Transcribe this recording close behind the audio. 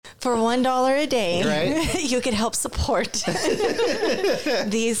For $1 a day, right? You could help support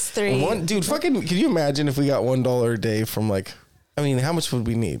these three. Dude, fucking, can you imagine if we got $1 a day from like, I mean, how much would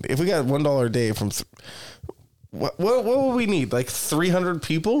we need? If we got $1 a day from, what would we need? Like 300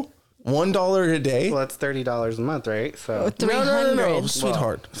 people? $1 a day? Well, that's $30 a month, right? So 300. No,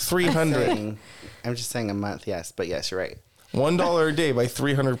 sweetheart. 300. I'm just saying a month, yes. But yes, you're right. $1 a day by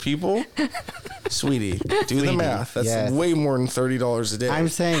 300 people? Sweetie, do the math. That's way more than $30 a day. I'm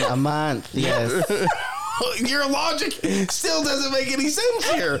saying a month, yes. Your logic still doesn't make any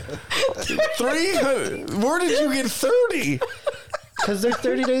sense here. 300. Where did you get 30? Because there's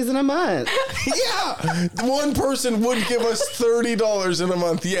 30 days in a month. Yeah. One person would give us $30 in a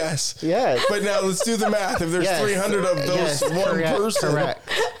month, yes. Yes. But now let's do the math. If there's 300 of those person. Correct.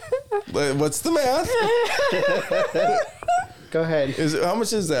 What's the math? Go ahead. How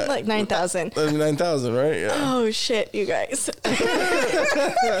much is that? Like 9,000. 9,000, right? Yeah. Oh, shit, you guys.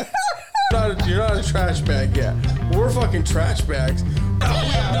 You're not a trash bag yet. We're fucking trash bags.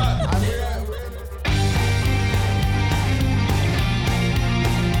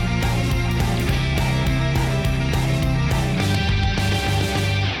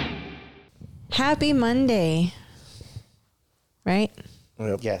 Happy Monday. Right?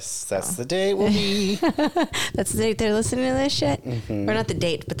 Yep. Yes, that's the day it will be. That's the date they're listening to this shit? Mm-hmm. Or not the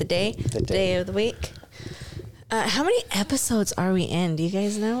date, but the day? The day of the week. How many episodes are we in? Do you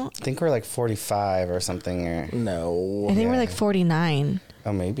guys know? I think we're like 45 or something. No. I think we're like 49.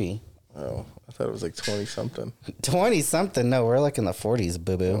 Oh, maybe. Oh, I thought it was like 20-something. 20-something? No, we're like in the 40s,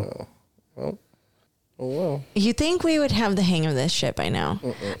 boo-boo. Oh, well. You think we would have the hang of this shit by now?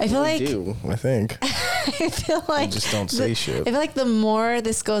 I feel like... We do, I think. I feel like... You just don't say shit. I feel like the more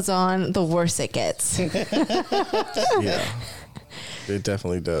this goes on, the worse it gets. Yeah. It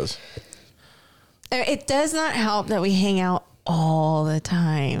definitely does. It does not help that we hang out all the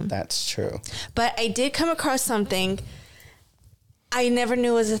time. That's true. But I did come across something I never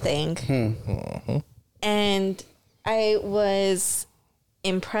knew was a thing. And I was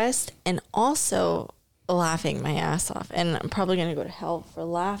impressed and also laughing my ass off. And I'm probably going to go to hell for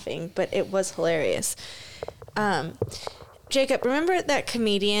laughing, but it was hilarious. Jacob, remember that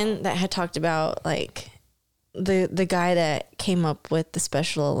comedian that had talked about like the guy that came up with the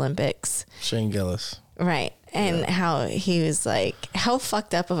Special Olympics? Shane Gillis. Right. And how he was like, how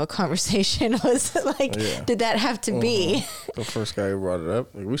fucked up of a conversation was it? Like, did that have to be? The first guy who brought it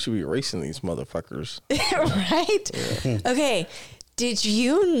up. Like, we should be racing these motherfuckers. Right? Yeah. Okay. Did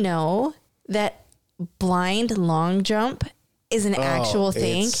you know that blind long jump is an actual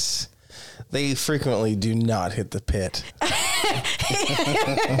thing? They frequently do not hit the pit.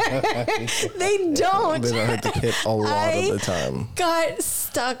 They don't. They don't hit the pit a lot of the time. Got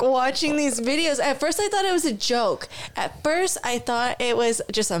stuck watching these videos. At first I thought it was a joke. At first I thought it was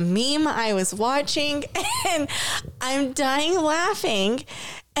just a meme I was watching, and I'm dying laughing.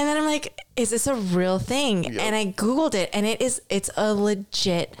 And then I'm like, is this a real thing? Yep. And I Googled it, and it's a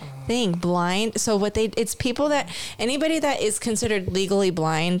legit thing. Blind. So it's people that, anybody that is considered legally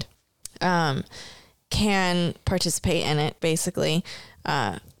blind can participate in it, basically.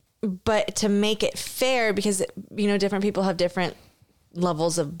 But to make it fair, because, you know, different people have different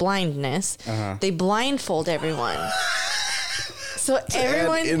levels of blindness, they blindfold everyone. So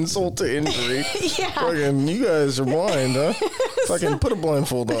everyone... Add insult to injury. Yeah. Fucking, you guys are blind, huh? Fucking put a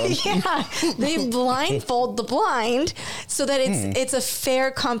blindfold on. Yeah. They blindfold the blind so that it's a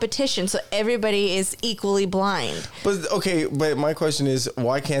fair competition. So everybody is equally blind. But my question is,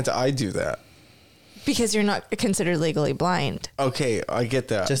 why can't I do that? Because you're not considered legally blind. Okay, I get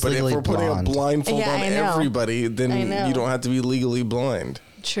that. Just but if we're putting a blindfold on everybody, then you don't have to be legally blind.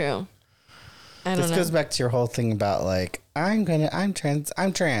 True. I don't know. This goes back to your whole thing about like, I'm trans,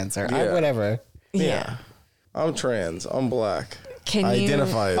 or whatever. Yeah. I'm trans. I'm black. Can I you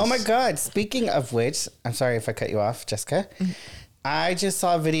identify as... Oh my God. Speaking of which, I'm sorry if I cut you off, Jessica. I just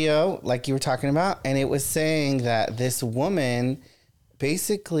saw a video like you were talking about, and it was saying that this woman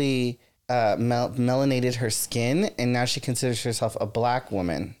basically melanated her skin, and now she considers herself a black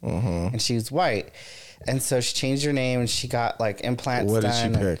woman, and she's white. And so she changed her name, and she got like implants done. What did she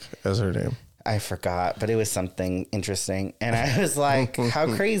pick as her name? I forgot, but it was something interesting. And I was like,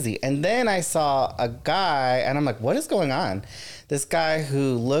 how crazy. And then I saw a guy, and I'm like, what is going on? This guy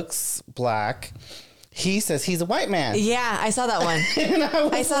who looks black, he says he's a white man. Yeah, I saw that one. And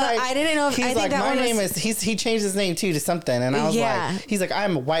I saw that. I didn't know if... He's I think like, that my one name was... is... He changed his name, too, to something. And I was like... He's like,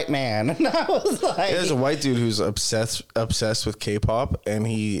 I'm a white man. And I was like... There's a white dude who's obsessed with K-pop, and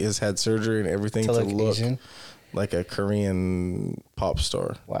he has had surgery and everything to look Asian, like a Korean pop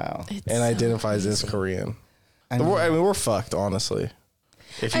star. Wow. And identifies as Korean. We're fucked, honestly.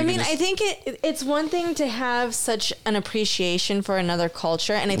 I mean, I think it's one thing to have such an appreciation for another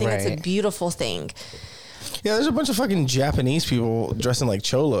culture, and I think it's a beautiful thing. Yeah, there's a bunch of fucking Japanese people dressing like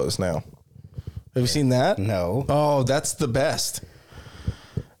cholos now. Have you seen that? No. Oh, that's the best.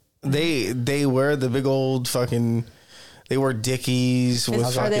 They wear the big old fucking. They wear Dickies.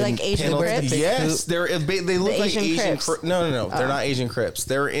 Are they like Asian Crips? Yes, they look like Asian Crips. No, they're not Asian Crips.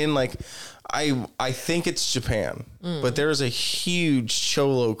 They're in like I think it's Japan, but there's a huge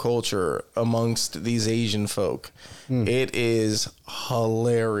cholo culture amongst these Asian folk. It is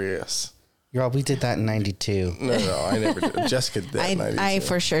hilarious. Girl, we did that in 92. No, I never did. Jessica did that in 92. I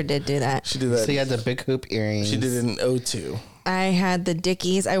for sure did do that. She did that. So you had the big hoop earrings. She did it in 02. I had the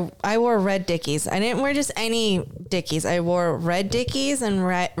Dickies. I wore red Dickies. I didn't wear just any Dickies. I wore red Dickies and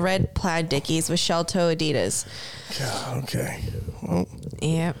red plaid Dickies with shell toe Adidas. God, okay. Well,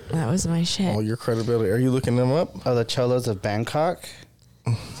 yep, that was my shit. all your credibility. Are you looking them up? Oh, the Cholos of Bangkok?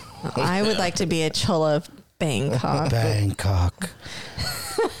 I would like to be a Chola of Bangkok. Bangkok.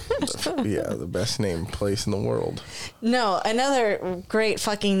 Yeah, the best named place in the world. No, another great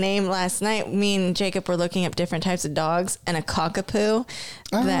fucking name last night. Me and Jacob were looking up different types of dogs, and a cockapoo.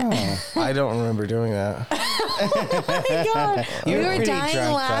 I don't remember doing that. Oh my God. We were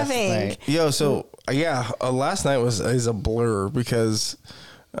dying laughing. Yo, so yeah, last night is a blur because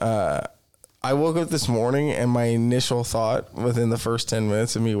I woke up this morning and my initial thought within the first 10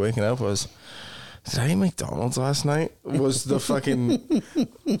 minutes of me waking up was, did I eat McDonald's last night? Was the fucking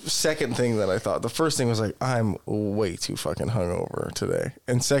second thing that I thought. The first thing was like, I'm way too fucking hungover today.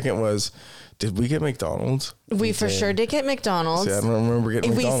 And second was, did we get McDonald's? We for sure did get McDonald's. See, I don't remember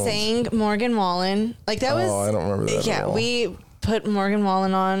getting McDonald's. We sang Morgan Wallen. Like that was. Oh, I don't remember that. Yeah, we put Morgan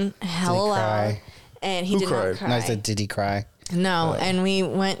Wallen on hella loud. And he did not cry. And I said, did he cry? No, and we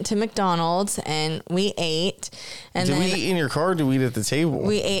went to McDonald's and we ate. And did we eat in your car or did we eat at the table?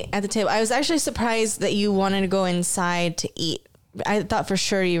 We ate at the table. I was actually surprised that you wanted to go inside to eat. I thought for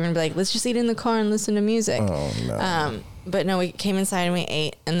sure you were going to be like, let's just eat in the car and listen to music. Oh, no. But no, we came inside and we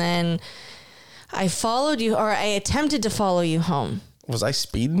ate. And then I followed you, or I attempted to follow you home. Was I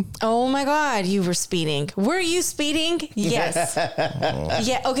speeding? Oh my God, you were speeding. Were you speeding? Yes.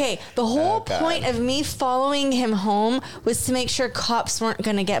 Yeah, okay. The whole point of me following him home was to make sure cops weren't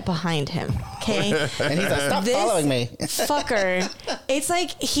going to get behind him. Okay? And he's like, stop following me. Fucker. It's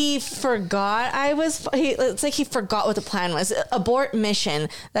like he forgot it's like he forgot what the plan was. Abort mission.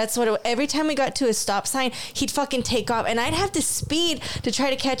 That's what every time we got to a stop sign, he'd fucking take off and I'd have to speed to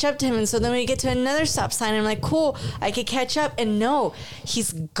try to catch up to him. And so then we get to another stop sign, I'm like, cool, I could catch up. And no,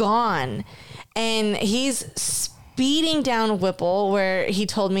 he's gone. And he's speeding down Whipple where he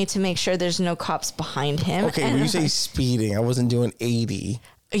told me to make sure there's no cops behind him. Okay, when you say speeding, I wasn't doing 80.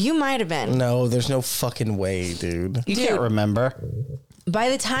 You might have been. No, there's no fucking way, dude. You can't remember. By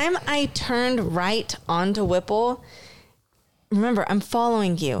the time I turned right onto Whipple, remember, I'm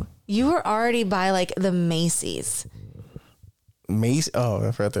following you. You were already by like the Macy's. Macy's? Oh,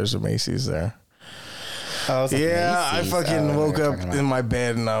 I forgot there's a Macy's there. Oh, like yeah, Macy's. I fucking woke up in my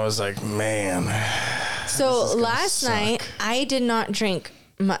bed and I was like, man. So last night, I did not drink.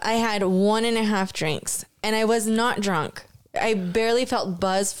 I had 1.5 drinks and I was not drunk. I barely felt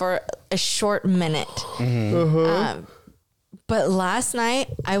buzzed for a short minute. Mm-hmm. But last night,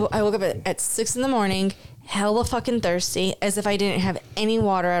 I woke up at 6 a.m, hella fucking thirsty, as if I didn't have any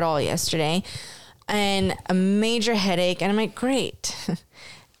water at all yesterday, and a major headache. And I'm like, great.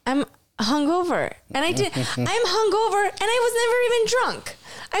 I'm hungover. And I'm hungover, and I was never even drunk.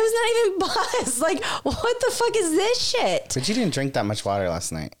 I was not even buzzed. Like, what the fuck is this shit? But you didn't drink that much water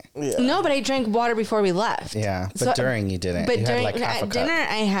last night. Yeah. No, but I drank water before we left. Yeah, but during you didn't. But you during had like half a dinner, cup.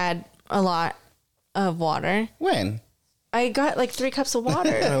 I had a lot of water. When? I got like 3 cups of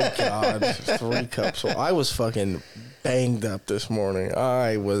water. Oh, God. 3 cups. Well, I was fucking banged up this morning.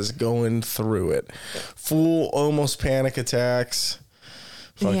 I was going through it. Full, almost panic attacks.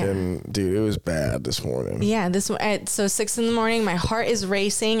 Fucking, dude, it was bad this morning. Yeah, so 6 a.m, my heart is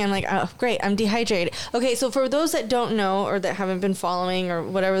racing. I'm like, oh, great, I'm dehydrated. Okay, so for those that don't know or that haven't been following or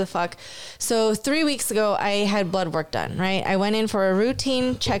whatever the fuck, so 3 weeks ago, I had blood work done, right? I went in for a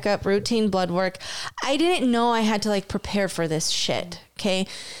routine checkup, routine blood work. I didn't know I had to like prepare for this shit, okay?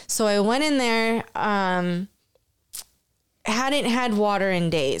 So I went in there, hadn't had water in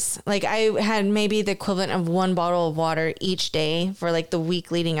days. Like I had maybe the equivalent of 1 bottle of water each day for like the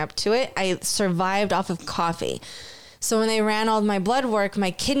week leading up to it. I survived off of coffee. So when they ran all my blood work, my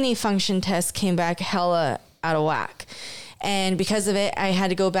kidney function test came back hella out of whack. And because of it, I had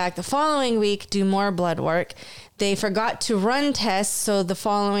to go back the following week, do more blood work. They forgot to run tests. So the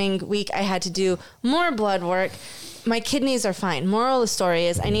following week I had to do more blood work. my kidneys are fine. Moral of the story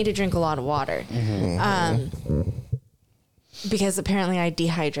is I need to drink a lot of water. Because apparently I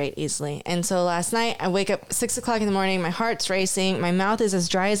dehydrate easily. And so last night I wake up 6 o'clock in the morning, my heart's racing, my mouth is as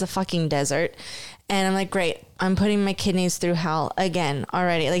dry as a fucking desert. And I'm like, great, I'm putting my kidneys through hell again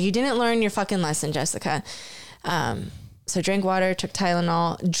already. Like, you didn't learn your fucking lesson, Jessica. So drank water, took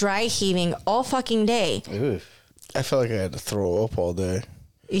Tylenol, dry heaving all fucking day. Oof. I felt like I had to throw up all day.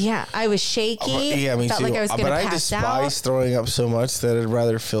 Yeah, I was shaky. Yeah, me felt too. like I was gonna but I pass despise out. throwing up so much that I'd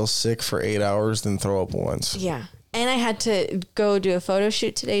rather feel sick for 8 hours than throw up once. Yeah. And I had to go do a photo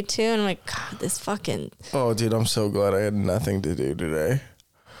shoot today too. And I'm like, God, this fucking... Oh, dude, I'm so glad I had nothing to do today.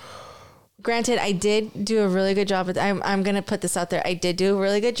 Granted, I did do a really good job. I'm going to put this out there. I did do a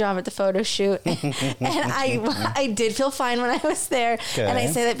really good job at the photo shoot. And I did feel fine when I was there. Okay. And I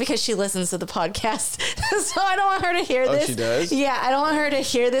say that because she listens to the podcast. So I don't want her to hear this. Oh, she does? Yeah, I don't want her to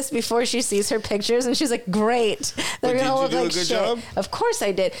hear this before she sees her pictures. And she's like, great. They're going to look like shit. Job? Of course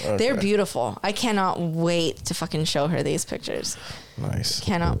I did. Okay. They're beautiful. I cannot wait to fucking show her these pictures. Nice.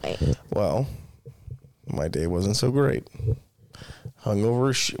 Cannot wait. Well, my day wasn't so great.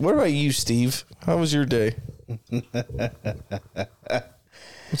 Hungover. What about you, Steve? How was your day?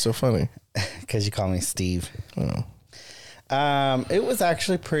 What's so funny? Because you call me Steve. Oh. It was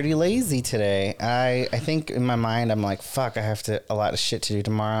actually pretty lazy today. I think in my mind, I'm like, fuck, I have a lot of shit to do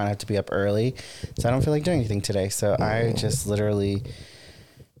tomorrow and I have to be up early. So I don't feel like doing anything today. So I just literally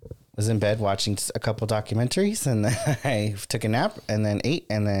was in bed watching a couple documentaries, and then I took a nap and then ate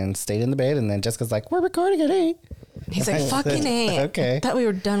and then stayed in the bed. And then Jessica's like, we're recording at 8. He's like, fucking A. Okay. I thought we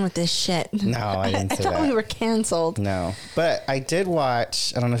were done with this shit. No, I didn't say that. I thought we were canceled. No. But I did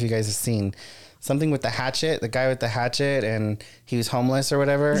watch, I don't know if you guys have seen, something with the hatchet, the guy with the hatchet, and he was homeless or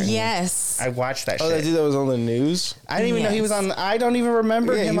whatever. Yes. I watched that shit. Oh, that dude that was on the news? I didn't even know he was on, I don't even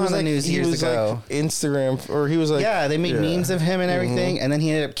remember him on the news years ago. Like Instagram, or he was like... Yeah, they made memes of him and everything, and then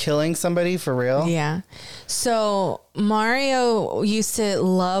he ended up killing somebody for real. Yeah. So Mario used to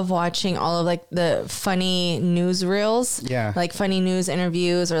love watching all of like the funny news reels. Yeah. Like funny news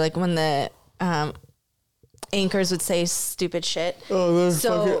interviews, or like when the anchors would say stupid shit. Oh,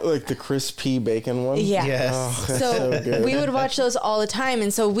 fucking, like the Chris P. Bacon one? Yeah. Yes. Oh, so we would watch those all the time.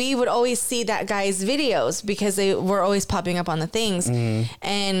 And so we would always see that guy's videos because they were always popping up on the things.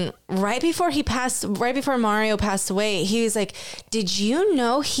 And right before Mario passed away, he was like, did you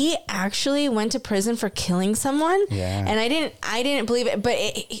know he actually went to prison for killing someone? Yeah. And I didn't believe it, but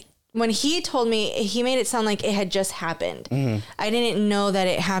when he told me, he made it sound like it had just happened. I didn't know that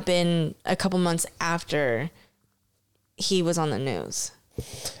it happened a couple months after he was on the news.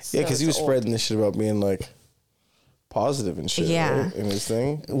 Yeah, because he was spreading this shit about being like positive and shit. Yeah. Right? In his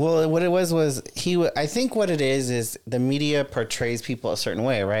thing. Well, what it was I think what it is the media portrays people a certain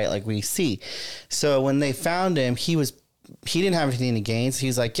way, right? Like we see. So when they found him, he didn't have anything to gain. So he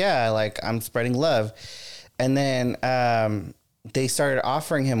was like, yeah, like I'm spreading love. And then, they started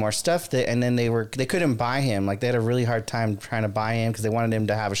offering him more stuff and then they couldn't buy him. Like they had a really hard time trying to buy him because they wanted him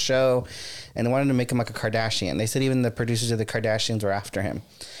to have a show and they wanted to make him like a Kardashian. They said even the producers of the Kardashians were after him.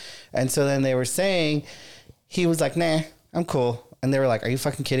 And so then they were saying, he was like, nah, I'm cool. And they were like, are you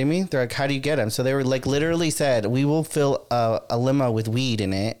fucking kidding me? They're like, how do you get him? So they were like, literally said, we will fill a limo with weed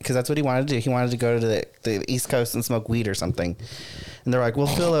in it. Cause that's what he wanted to do. He wanted to go to the East Coast and smoke weed or something. And they're like, we'll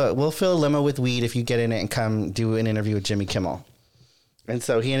fill a limo with weed if you get in it and come do an interview with Jimmy Kimmel. And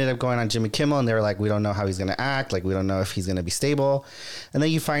so he ended up going on Jimmy Kimmel, and they were like, we don't know how he's going to act. Like, we don't know if he's going to be stable. And then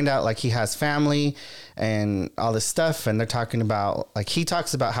you find out, like, he has family and all this stuff. And they're talking about, like, he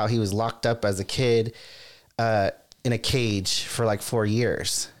talks about how he was locked up as a kid in a cage for, like, 4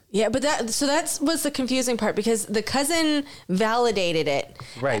 years. Yeah, but that was the confusing part because the cousin validated it.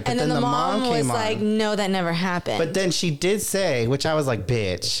 Right. And then the mom was like, no, that never happened. But then she did say, which I was like,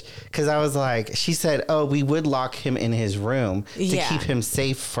 bitch, because I was like, she said, oh, we would lock him in his room to keep him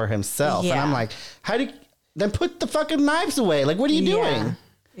safe for himself. Yeah. And I'm like, then put the fucking knives away. Like, what are you doing?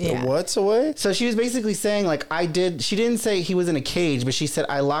 Yeah. The what's away? So she was basically saying, like, she didn't say he was in a cage, but she said,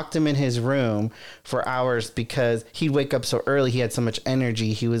 I locked him in his room for hours because he'd wake up so early. He had so much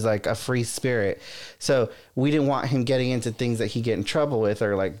energy. He was like a free spirit. So we didn't want him getting into things that he'd get in trouble with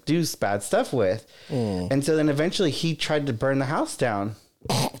or like do bad stuff with. And so then eventually he tried to burn the house down.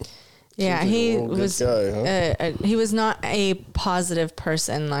 Yeah, he was he was not a positive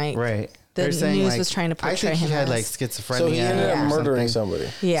person. Like, right. The news was trying to portray him. I think he had like schizophrenia. So he ended up murdering somebody.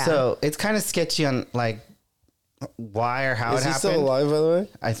 Yeah. So it's kind of sketchy on like why or how it happened. Is he still alive, by the way?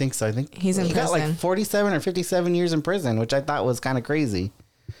 I think so. I think he's in prison. Got like 47 or 57 years in prison, which I thought was kind of crazy.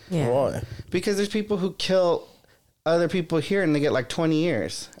 Yeah. Why? Because there's people who kill other people here and they get like 20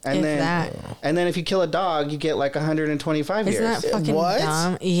 years. And then if you kill a dog, you get like 125 Isn't years. that fucking What?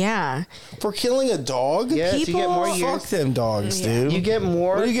 dumb? Yeah. For killing a dog? Yes, you get more years. Fuck them dogs, dude. You get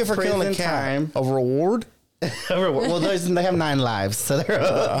more. What do you get for killing a cat? time. A reward? Well, they have 9 lives, so they're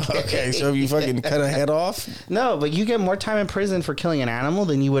okay. Okay, so if you fucking cut a head off? No, but you get more time in prison for killing an animal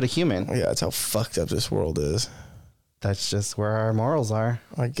than you would a human. Yeah, that's how fucked up this world is. That's just where our morals are.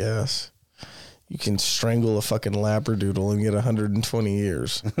 I guess. You can strangle a fucking labradoodle and get 120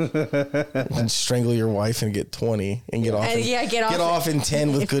 years. You can strangle your wife and get 20 and get off. Get off in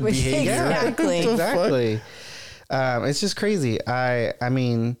 10 with good behavior. Exactly. Exactly. It's just crazy. I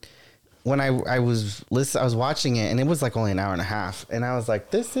mean, when I was watching it, and it was like only an hour and a half, and I was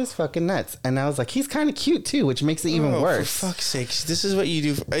like, this is fucking nuts. And I was like, he's kind of cute too, which makes it even worse. For fuck's sake, this is what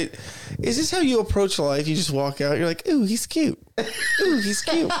you do. Is this how you approach life? You just walk out, you're like, ooh, he's cute. Ooh, he's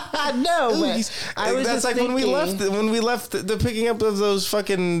cute. No, Ooh, but I was that's just like thinking, when we left the picking up of those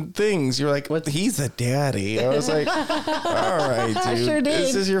fucking things. You're like, what? He's a daddy. I was like, all right, dude. I sure did.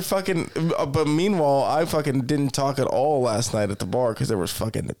 This is your fucking. But meanwhile, I fucking didn't talk at all last night at the bar because there was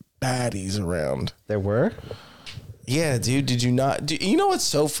fucking baddies around. There were. Yeah, dude. Did you not? You know what's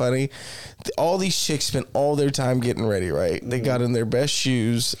so funny? All these chicks spent all their time getting ready, right? They got in their best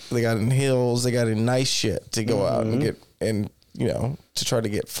shoes. They got in heels. They got in nice shit to go out and get to try to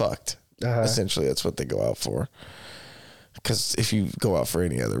get fucked. Essentially, that's what they go out for. Because if you go out for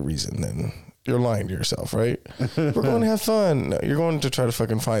any other reason, then you're lying to yourself, right? We're going to have fun. No, you're going to try to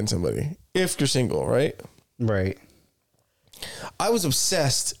fucking find somebody. If you're single, right? Right. I was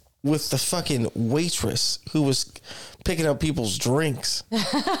obsessed with the fucking waitress who was picking up people's drinks. And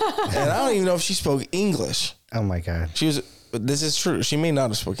I don't even know if she spoke English. Oh my God. This is true. She may not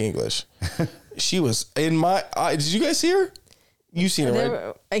have spoke English. She was in my did you guys see her? You seen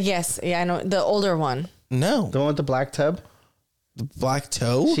her, right? Yes. Yeah, I know. The older one. No. The one with the black tub? The black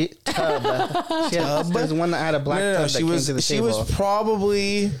toe? There's one that had a black tub that came to the table. She was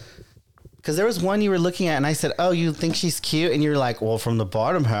probably... Because there was one you were looking at, and I said, oh, you think she's cute? And you're like, well, from the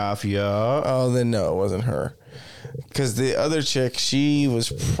bottom half, yeah. Oh, then no, it wasn't her. Because the other chick, she had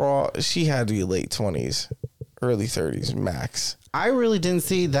to be late 20s, early 30s, max. I really didn't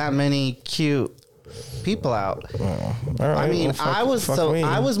see that many cute people out. Oh, all right. I mean, I was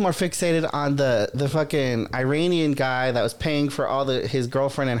more fixated on the fucking Iranian guy that was paying for all his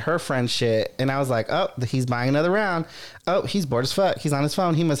girlfriend and her friend shit, and I was like, oh, he's buying another round. Oh, he's bored as fuck. He's on his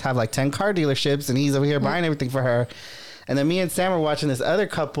phone. He must have like 10 car dealerships, and he's over here buying everything for her. And then me and Sam were watching this other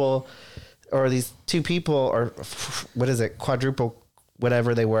couple, or these two people, or what is it, quadruple,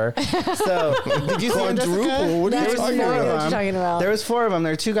 whatever they were. So, did you see quadruple? What are you talking about? There was 4 of them.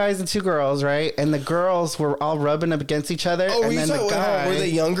 There were 2 guys and 2 girls, right? And the girls were all rubbing up against each other. Oh, and then the guy, were they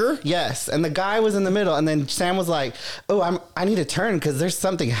younger? Yes, and the guy was in the middle. And then Sam was like, "Oh, I need to turn because there's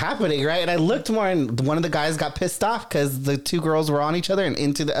something happening, right?" And I looked more, and one of the guys got pissed off because the 2 girls were on each other and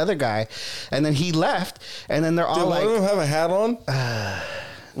into the other guy. And then he left. And then they're all like, "Did one of them have a hat on?"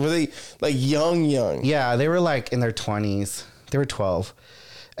 Were they like young? Yeah, they were like in their 20s. They were 12.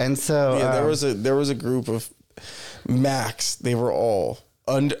 And so there was a group of max. They were all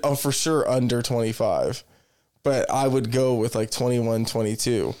for sure under 25, but I would go with like 21,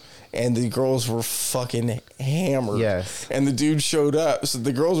 22, and the girls were fucking hammered. Yes. And the dude showed up. So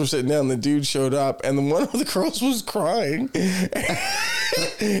the girls were sitting down. The dude showed up, and then one of the girls was crying.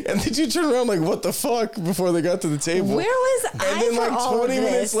 And the dude turned around like, what the fuck, before they got to the table. Where was and I then for like all 20 of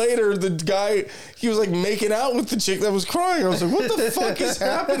minutes this? later, the guy, he was like making out with the chick that was crying. I was like, what the fuck is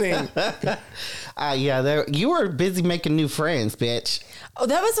happening? Yeah, you were busy making new friends, bitch. Oh,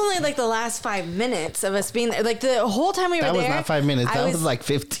 that was only like the last 5 minutes of us being there. Like the whole time we were there. That was not 5 minutes. That was like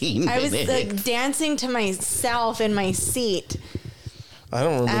 15 minutes. I was like dancing to myself in my seat. I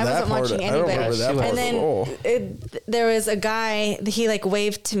don't remember that part. Watching I don't anybody. remember that part and then at all. There was a guy, he like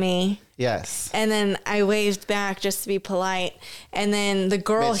waved to me. Yes. And then I waved back just to be polite. And then the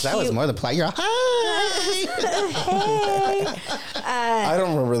girl, bitch, that was more than polite. You're like, hi. I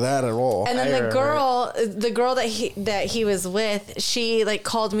don't remember that at all. And then the girl that he was with, she like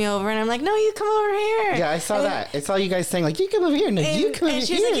called me over, and I'm like, no, you come over here. Yeah, I saw that. It's all you guys saying like, you come over here. No, you come over here. And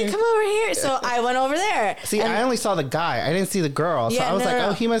she was like, you come over here. So I went over there. See, I only saw the guy. I didn't see the girl. So I was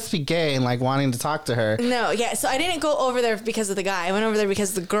oh, he must be gay and like wanting to talk to her. No, yeah. So I didn't go over there because of the guy. I went over there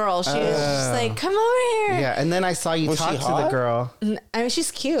because of the girl. She was just like, come over here. Yeah, and then I saw you talk to the girl. I mean, she's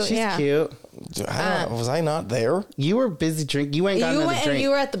cute. She's cute. I don't know. Was I not there? You were busy drinking. You went and got another drink. And you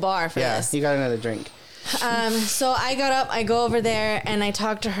were at the bar for this. Yeah, you got another drink. So I got up, I go over there, and I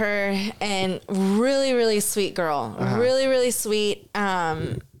talk to her, and really, really sweet girl. Really, really sweet.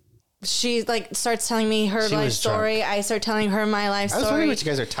 she like starts telling me her She life was story. drunk. I start telling her my life I was story. wondering what you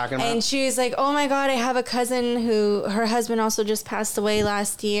guys are talking about. And she's like, oh my God, I have a cousin who her husband also just passed away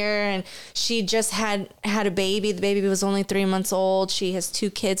last year. And she just had a baby. The baby was only 3 months old. She has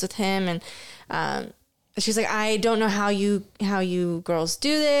 2 kids with him. And she's like, I don't know how you girls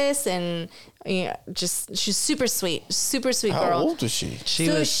do this. And she's super sweet girl. How old is she?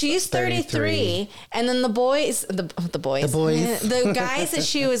 She's 33. And then the boys, the guys that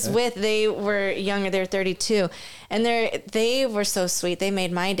she was with, they were younger. They were 32. And they were so sweet. They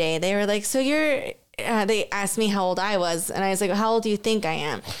made my day. They were like, so they asked me how old I was. And I was like, how old do you think I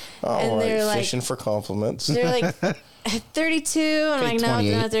am? And they're like, fishing for compliments. they're like 32. I'm like, no,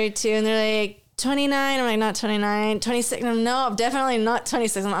 it's not 32. And they're like, 29. I'm like, not 29. 26. No, I'm definitely not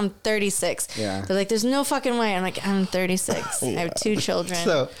 26. I'm 36. Yeah. They're like, there's no fucking way. I'm like, I'm 36. I have 2 children.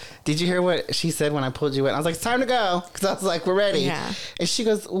 So, did you hear what she said when I pulled you in? I was like, it's time to go. Because I was like, we're ready. Yeah. And she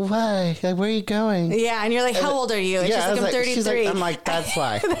goes, why? Like, where are you going? Yeah. And you're like, how old are you? And Yeah, she's I like, was I'm 33. she's like, I'm like, that's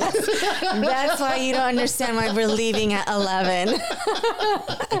why. That's why you don't understand why we're leaving at 11.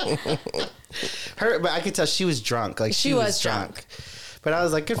 But I could tell she was drunk. Like, she was drunk. But I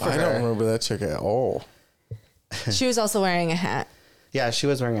was like, good for her. I don't remember that chick at all. She was also wearing a hat. Yeah, she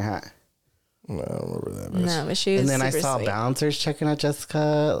was wearing a hat. No, I don't remember that. Bitch. No, but she was And then I super saw sweet. bouncers checking out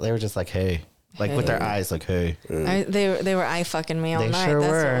Jessica. They were just like, hey. Like, with their eyes, like, hey. They were eye fucking me all They night. sure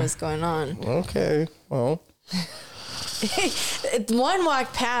That's were. what was going on. Okay, well. One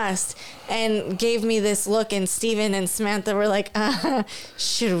walked past and gave me this look, and Steven and Samantha were like,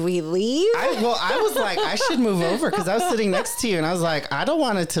 should we leave? I was like, I should move over because I was sitting next to you, and I was like, I don't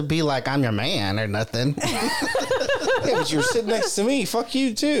want it to be like I'm your man or nothing. Yeah, but you were sitting next to me. Fuck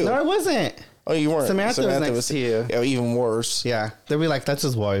you, too. No, I wasn't. Oh, you weren't. Samantha was next to you. Yeah, even worse. Yeah, they'd be like, that's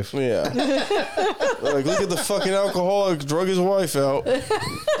his wife. Yeah. Like, look at the fucking alcoholic drug his wife out.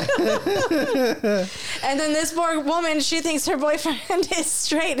 And then this poor woman, she thinks her boyfriend is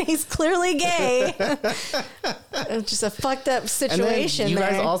straight and he's clearly gay. It's just a fucked up situation. And then you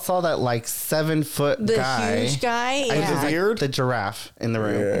there. guys all saw that like 7-foot the guy. huge guy. I was Yeah. like, Weird? the giraffe in the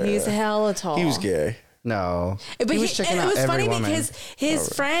room. He's hella tall. He was gay. No, But he was checking and out it was every funny woman. because his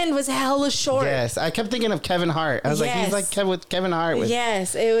friend was hella short. Yes, I kept thinking of Kevin Hart. I was like, he's Yes. like with Kevin Hart.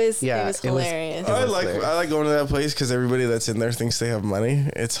 Yes, it was. Yeah, it was it was- hilarious. I hilarious. like going to that place because everybody that's in there thinks they have money.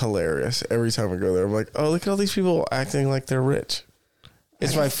 It's hilarious. Every time I go there, I'm like, oh, look at all these people acting like they're rich.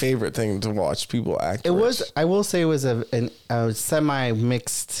 It's my favorite thing to watch people act. It rich. was. I will say it was a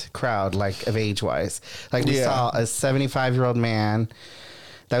semi-mixed crowd, like of age-wise. Like we saw a 75-year-old man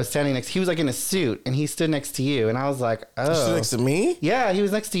that was standing next. He was like in a suit, and he stood next to you, and I was like, oh, Stood next to me. yeah, he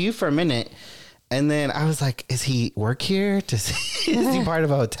was next to you for a minute. And then I was like, is he work here? Is he part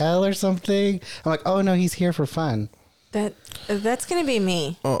of a hotel or something? I'm like, oh no, he's here for fun. That's gonna be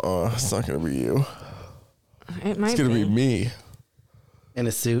me. It's not gonna be you. It might It's gonna be me. In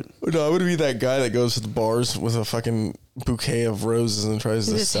a suit. No, I would be that guy that goes to the bars with a fucking bouquet of roses and tries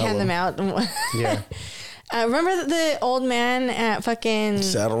to Just sell hand them them. out. Yeah. Remember the old man at fucking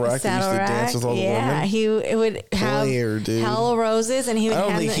Saddle Rack that used to dance with all the yeah, women? he would have Player, dude. hella roses, and he would I don't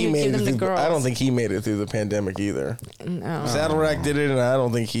hand think them, he would made give it them to through. girls. I don't think he made it through the pandemic either. No. Saddle Rack did it, and I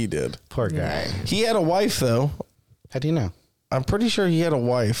don't think he did. Poor guy. He had a wife though. How do you know? I'm pretty sure he had a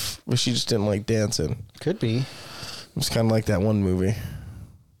wife, but she just didn't like dancing. Could be. It was kind of like that one movie.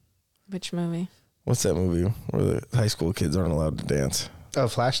 Which movie? What's that movie where the high school kids aren't allowed to dance? Oh,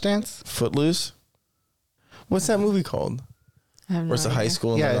 Flashdance? Footloose? What's that movie called? I have no Where it's a high idea.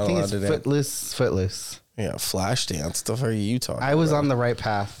 school and Yeah, they're I not think allowed it's to dance? Footloose. Footloose. Yeah, Flashdance. Stuff are you talking I was about? on the right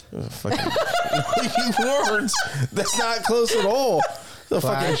path. Fucking you weren't. That's not close at all. The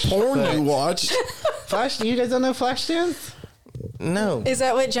Flash fucking porn foot. you watched. Flash, you guys don't know Flashdance? No. Is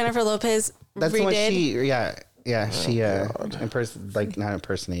that what Jennifer Lopez That's redid? the one she, she God. not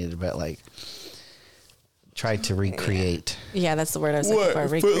impersonated, but like tried to recreate. Yeah, that's the word I was looking What? for.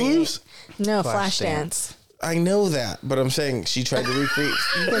 Recreate. Footloose? No, Flashdance. Flashdance. I know that, but I'm saying she tried to recreate.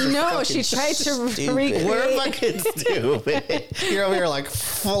 You guys are No, she fucking tried to stupid. recreate. We're fucking stupid. You're over here like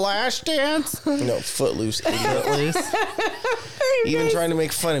Flashdance. No, Footloose. Idiot. Footloose. Even trying to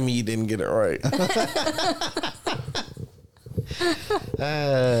make fun of me, you didn't get it right.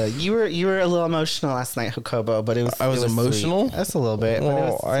 You were a little emotional last night, Jacobo, but it was. I was it was emotional? Sweet. That's a little bit. but it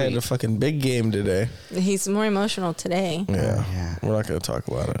Well, was I had a sweet. fucking big game today. He's more emotional today. Yeah. yeah. We're not going to talk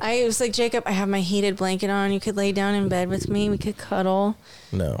about it. I was like, Jacob, I have my heated blanket on. You could lay down in bed with me. We could cuddle.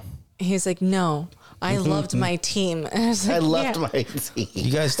 No. He's like, no, I loved my team. And I was like, I loved yeah. my team.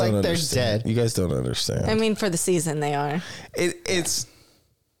 You guys don't like understand. they're dead. You guys don't understand. I mean, for the season, they are. It's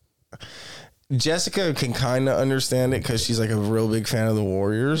Jessica can kind of understand it because she's like a real big fan of the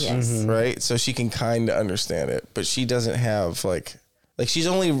Warriors, right? So she can kind of understand it, but she doesn't have like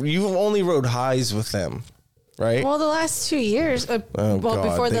you've only rode highs with them, right? Well, the last 2 years, before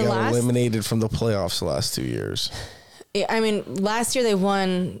they the got last, eliminated from the playoffs the last 2 years. I mean, last year they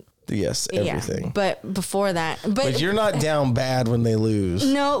won. Yes, everything. Yeah, but before that, but you're not down bad when they lose.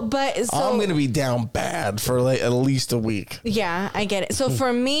 No, but I'm gonna be down bad for like at least a week. Yeah, I get it. So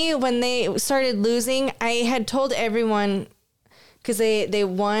for me, when they started losing, I had told everyone because they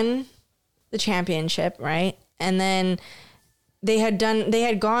won the championship, right? And then they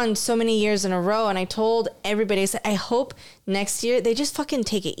had gone so many years in a row, and I told everybody, I said, I hope next year they just fucking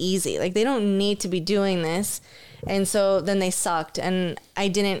take it easy. Like, they don't need to be doing this. And so then they sucked, and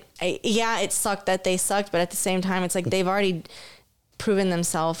it sucked that they sucked, but at the same time, it's like they've already proven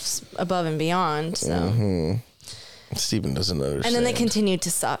themselves above and beyond. So Steven doesn't understand. And then they continued to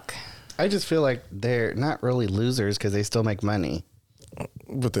suck. I just feel like they're not really losers because they still make money.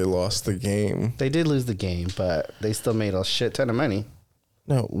 But they lost the game. They did lose the game, but they still made a shit ton of money.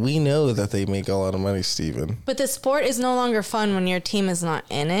 No, we know that they make a lot of money, Steven. But the sport is no longer fun when your team is not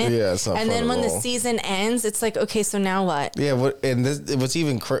in it. Yeah, it's not fun. And then at when all. the season ends, it's like, okay, so now what? Yeah, what's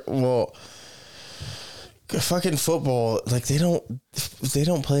even fucking football, like they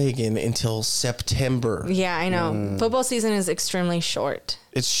don't play again until September. Yeah, I know. Football season is extremely short.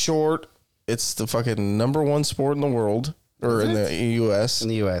 It's short. It's the fucking number one sport in the world, or in the U.S. In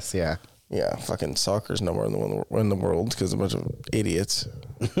the U.S., yeah. Yeah, fucking soccer's number one in the world because a bunch of idiots.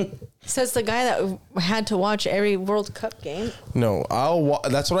 Says the guy that had to watch every World Cup game. No,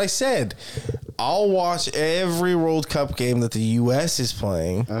 that's what I said. I'll watch every World Cup game that the U.S. is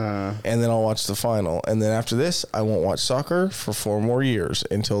playing, and then I'll watch the final. And then after this, I won't watch soccer for 4 more years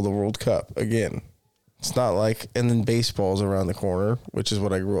until the World Cup again. It's not like, and then baseball's around the corner, which is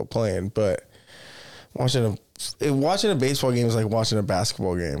what I grew up playing. But watching a baseball game is like watching a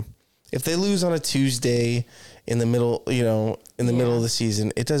basketball game. If they lose on a Tuesday in the middle, middle of the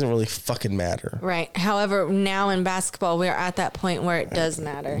season, it doesn't really fucking matter. Right. However, now in basketball, we're at that point where it does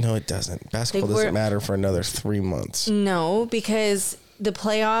matter. No, it doesn't. Basketball doesn't matter for another 3 months. No, because the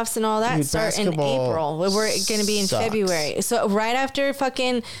playoffs and all that start in April. We're going to be in February. So right after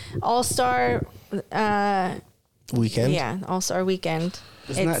fucking All-Star weekend? Yeah, All-Star weekend.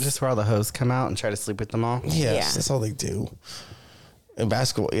 Isn't that just where all the hosts come out and try to sleep with them all? Yes, Yeah. that's all they do. And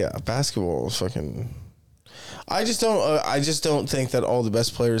basketball is fucking. I just don't think that all the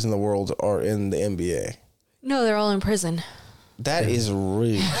best players in the world are in the NBA. No, they're all in prison. That is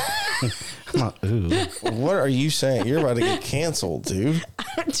rude. Ooh. What are you saying? You're about to get canceled, dude.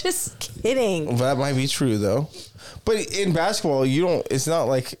 I'm just kidding. That might be true though. But in basketball, it's not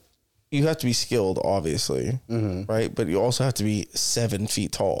like you have to be skilled, obviously, right? But you also have to be 7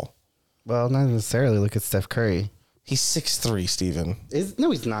 feet tall. Well, not necessarily. Look at Steph Curry. He's 6'3", Steven.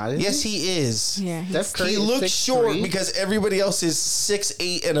 No, he's not. Yes, he is. Yeah, Steph Curry He is looks 6'3"? short because everybody else is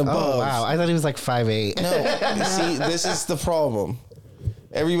 6'8" and above. Oh, wow. I thought he was like 5'8". No, see, this is the problem.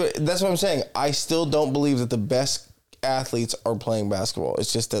 Everybody. That's what I'm saying. I still don't believe that the best athletes are playing basketball.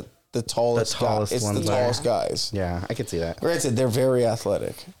 It's just that the tallest ones guys. Yeah, I could see that. Granted, they're very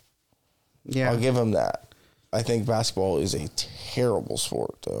athletic. Yeah. I'll give them that. I think basketball is a terrible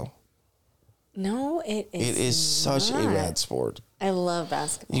sport, though. No, it is. It is such a bad sport. I love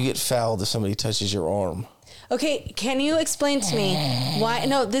basketball. You get fouled if somebody touches your arm. Okay, can you explain to me why?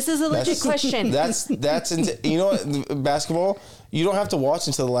 No, this is a legit question. You know what? Basketball, you don't have to watch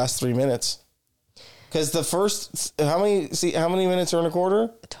until the last 3 minutes. Because the first, how many minutes are in a quarter?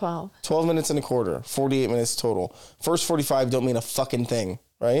 12. 12 minutes in a quarter, 48 minutes total. First 45 don't mean a fucking thing,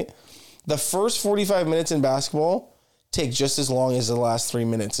 right? The first 45 minutes in basketball take just as long as the last 3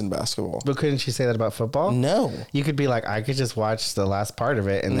 minutes in basketball. But couldn't you say that about football? No. You could be like, I could just watch the last part of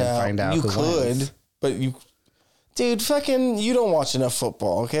it and then find out you who could, wins. but dude, fucking, you don't watch enough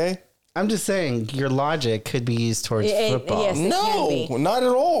football, okay? I'm just saying, your logic could be used towards football. yes. It can be. No, not at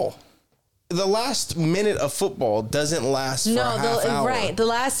all. The last minute of football doesn't last for a half hour. Right. The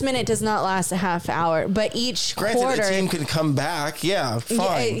last minute does not last a half hour, but each Granted, quarter. a team can come back. Yeah,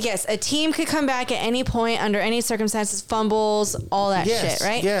 fine. Yes, a team could come back at any point under any circumstances, fumbles, all that shit,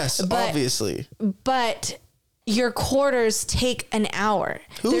 right? Yes, obviously. But your quarters take an hour.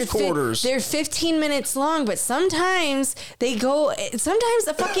 Whose quarters? They're 15 minutes long, but sometimes sometimes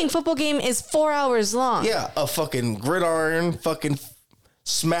a fucking football game is 4 hours long. Yeah, a fucking gridiron, fucking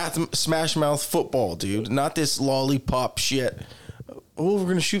smash mouth football, dude. Not this lollipop shit. Oh, we're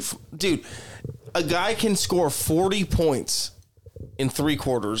gonna shoot, dude. A guy can score 40 points in 3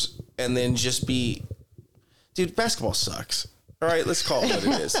 quarters and then just be, dude. Basketball sucks. All right, let's call it what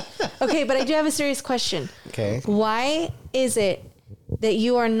it is. Okay, but I do have a serious question. Okay. Why is it that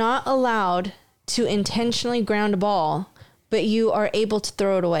you are not allowed to intentionally ground a ball, but you are able to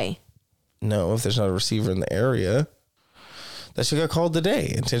throw it away? No, if there's not a receiver in the area, that should got called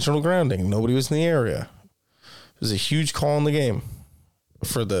today. Intentional grounding. Nobody was in the area. It was a huge call in the game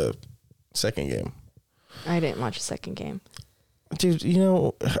for the second game. I didn't watch the second game. Dude, you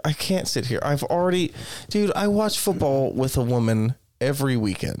know, I can't sit here. I watch football with a woman every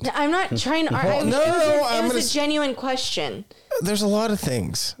weekend. I'm not trying to... It was a genuine question. There's a lot of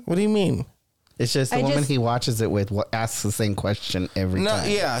things. What do you mean? It's just the woman he watches it with asks the same question every time.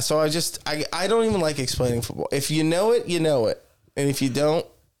 Yeah, so I don't even like explaining football. If you know it, you know it. And if you don't,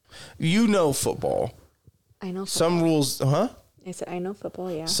 you know football. I know football. Some rules, I said, I know football,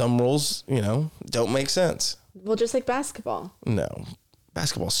 yeah. Some rules, don't make sense. Well, just like basketball. No.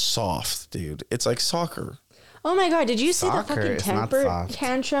 Basketball's soft, dude. It's like soccer. Oh my God, did you see the fucking temper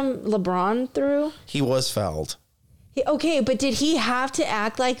tantrum LeBron threw? He was fouled. Okay, but did he have to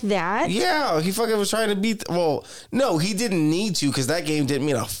act like that? Yeah, he fucking was trying to beat... no, he didn't need to because that game didn't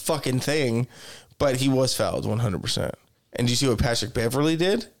mean a fucking thing. But he was fouled 100%. And did you see what Patrick Beverly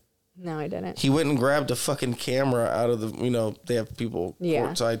did? No, I didn't. He went and grabbed a fucking camera out of the, they have people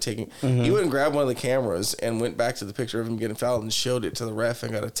courtside taking... Mm-hmm. He went and grabbed one of the cameras and went back to the picture of him getting fouled and showed it to the ref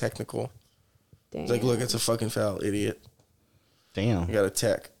and got a technical. Damn. He's like, look, it's a fucking foul, idiot. Damn. You got a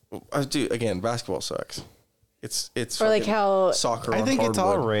tech. Dude, again, basketball sucks. It's or like how soccer. I think hardwood. it's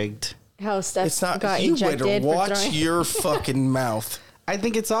all rigged. How Steph It's not. got You ejected better for watch throwing. your fucking mouth. I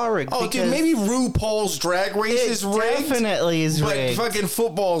think it's all rigged. Oh, dude, maybe RuPaul's Drag Race is rigged. Definitely is rigged. But fucking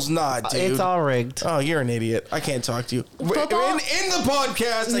football's not, dude. It's all rigged. Oh, you're an idiot. I can't talk to you. Football? In the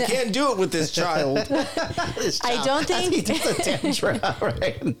podcast, I can't do it with this child. I don't think... He does a tantrum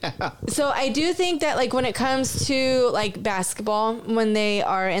right now. So I do think that like when it comes to like basketball, when they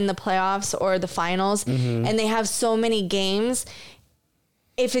are in the playoffs or the finals and they have so many games,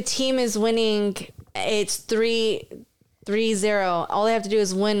 if a team is winning, it's 3-0. All they have to do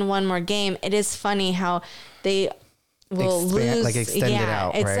is win one more game. It is funny how they will lose. Like extend it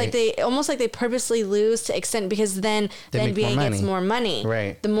out, it's right? like they almost like they purposely lose to extend because then the They make NBA more gets money. more money.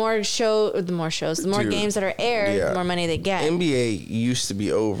 Right. The more Dude, games that are aired, the more money they get. NBA used to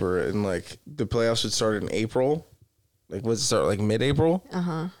be over, and like the playoffs would start in April. Like, was it start like mid-April?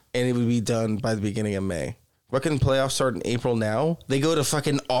 And it would be done by the beginning of May. Fucking playoffs start in April now. They go to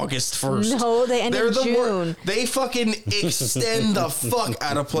fucking August 1st. No, they end in June. They fucking extend the fuck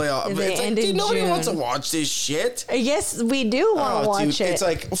out of playoffs. They It's like, end dude, in nobody June. wants to watch this shit. Yes, we do want to watch dude, it. It's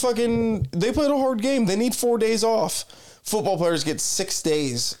like fucking. They played a hard game. They need 4 days off. Football players get 6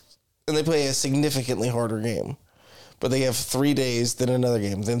 days, and they play a significantly harder game. But they have 3 days, then another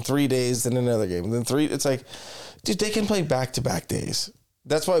game, then 3 days, then another game, then 3. It's like, dude, they can play back-to-back days.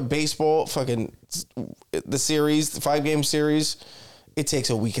 That's why baseball, fucking the series, the 5-game series, it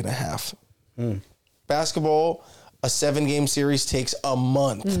takes a week and a half. Basketball, a 7-game series takes a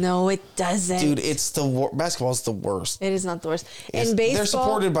month. No, it doesn't. Dude, it's basketball's the worst. It is not the worst. In baseball, They're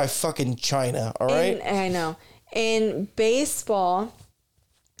supported by fucking China, all right? I know. In baseball,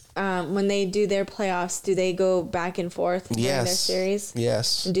 when they do their playoffs, do they go back and forth during their series?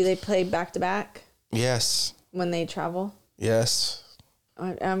 Yes. And do they play back to back Yes. when they travel? Yes.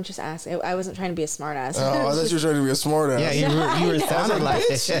 I'm just asking. I wasn't trying to be a smart ass. Oh, I thought you were trying to be a smart ass. Yeah, you were sounding like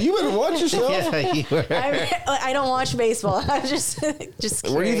Bitch, you better watch yourself. Yeah, you were. I don't watch baseball. I'm just curious.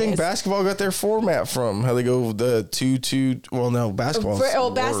 Where do you think basketball got their format from? How they go the 2-2? Well, no, basketball.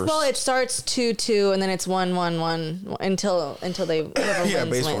 Basketball, it starts 2-2 and then it's 1-1-1 until they whoever Yeah, wins,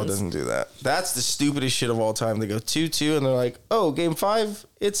 baseball wins. doesn't do that. That's the stupidest shit of all time. They go 2-2 and they're like, oh, game 5,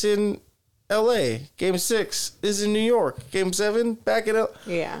 it's in LA. Game 6 is in New York. Game 7, back it up.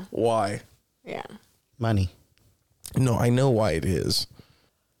 Yeah. Why? Yeah. Money. No, I know why it is.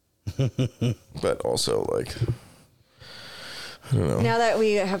 But also, like, I don't know. Now that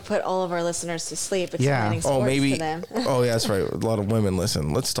we have put all of our listeners to sleep, it's finding sports to them. Oh, yeah, that's right. A lot of women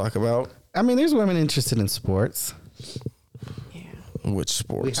listen. Let's talk about I mean, there's women interested in sports. Yeah. which We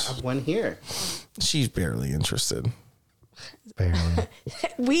sports. have one here. She's barely interested.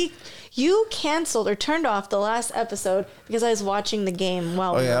 Barely. You canceled or turned off the last episode because I was watching the game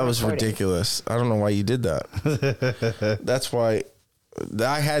while Oh we yeah, were that was recording. ridiculous. I don't know why you did that. That's why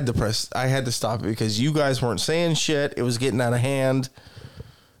I had to stop it because you guys weren't saying shit. It was getting out of hand.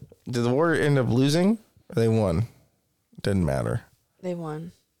 Did the Warriors end up losing? Or they won. Didn't matter. They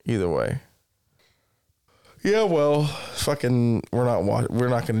won. Either way. Yeah, well, fucking, we're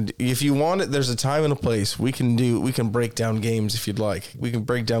not going to, if you want it, there's a time and a place. We can break down games if you'd like. We can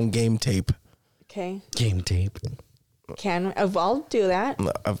break down game tape. Okay. Game tape. I'll do that.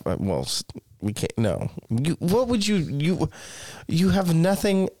 No, well, we can't. No. What would you have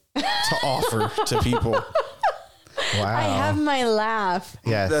nothing to offer to people. Wow. I have my laugh.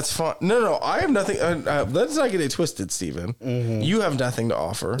 Yes. That's fine. No, I have nothing. Let's not get it twisted, Steven. Mm-hmm. You have nothing to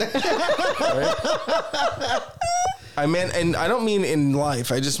offer. Right? I meant, and I don't mean in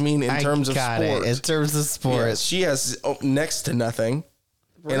life. I just mean in terms of sport. In terms of sports. Yeah, she has next to nothing.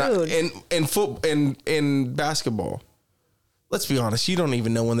 Rude. And in basketball. Let's be honest. You don't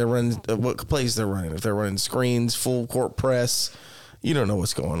even know when they're running, what plays they're running. If they're running screens, full court press, you don't know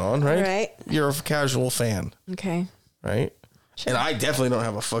what's going on, right? Right. You're a casual fan. Okay. Right? Sure. And I definitely don't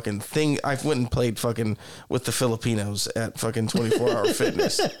have a fucking thing. I went and played fucking with the Filipinos at fucking 24 Hour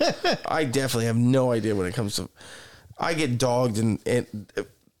Fitness. I definitely have no idea when it comes to. I get dogged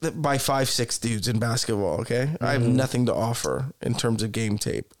by 5'6" dudes in basketball. Okay, I have nothing to offer in terms of game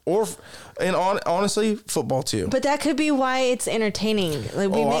tape honestly, football too. But that could be why it's entertaining. Like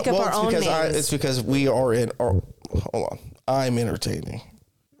we make up our own names. It's because we are in. Hold on, I'm entertaining.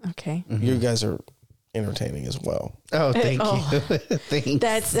 Okay. Mm-hmm. You guys are entertaining as well. Oh, thank you. Thanks.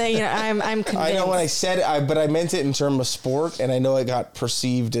 That's I'm convinced. I know when I said it, but I meant it in terms of sport, and I know it got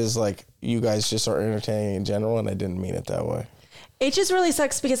perceived as like you guys just are entertaining in general, and I didn't mean it that way. It just really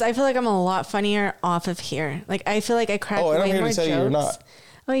sucks because I feel like I'm a lot funnier off of here. Like I feel like I crack way more jokes. I'm here to tell you you're not.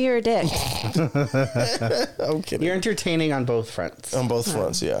 Oh, you're a dick. I'm kidding. You're entertaining on both fronts. On both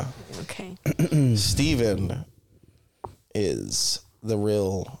fronts, yeah. Okay. Steven is the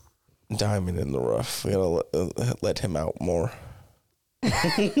real diamond in the rough. We gotta let him out more.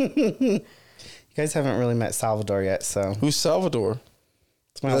 You guys haven't really met Salvador yet, so. Who's Salvador?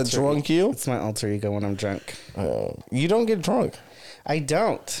 It's my drunk you? It's my alter ego when I'm drunk. You don't get drunk. I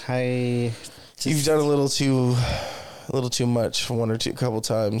don't. You've done a little too much couple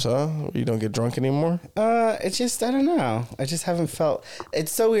times, huh? You don't get drunk anymore? It's just, I don't know. I just haven't felt,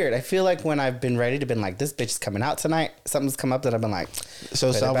 it's so weird. I feel like when I've been ready to been like, this bitch is coming out tonight, something's come up that I've been like,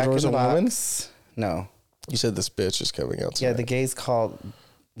 so Salvador's a woman? No. You said this bitch is coming out tonight. Yeah, the gays call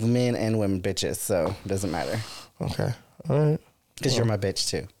men and women bitches, so it doesn't matter. Okay. All right. Because you're my bitch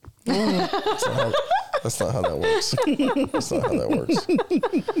too. That's not how that works. That's not how that works.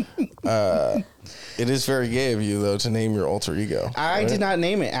 It is very gay of you, though, to name your alter ego. I did not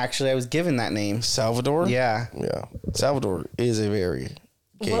name it, actually. I was given that name. Salvador? Yeah. Yeah. Salvador is a very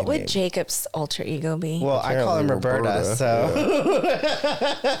gay What would name. Jacob's alter ego be? Well, apparently I call him Roberta, so.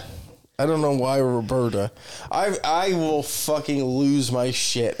 Yeah. I don't know why Roberta. I will fucking lose my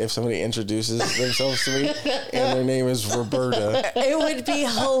shit if somebody introduces themselves to me and their name is Roberta. It would be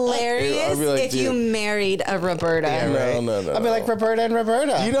hilarious like, if you married a Roberta. Yeah, right. No. I'll be like, Roberta and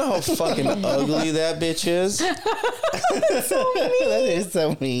Roberta. Do you know how fucking ugly that bitch is? That's so mean. That is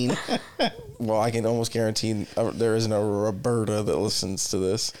so mean. Well, I can almost guarantee there isn't a Roberta that listens to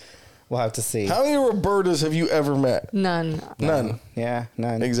this. We'll have to see. How many Robertas have you ever met? None. None. Yeah,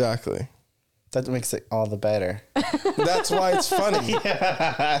 none. Exactly. That makes it all the better. That's why it's funny.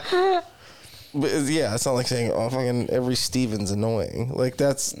 Yeah. But yeah, it's not like saying, oh, fucking every Steven's annoying. Like,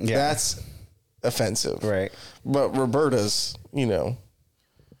 that's offensive. Right. But Roberta's,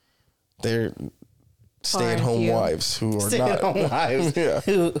 they're stay-at-home wives who are Stay-at-home wives. Yeah.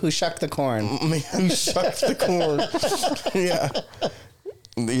 Who shuck the corn. Who shuck the corn. Yeah.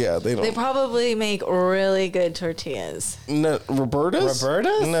 Yeah, they don't. They probably make really good tortillas. No, Roberta's?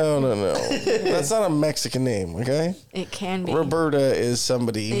 Roberta's? No. That's not a Mexican name, okay? It can be. Roberta is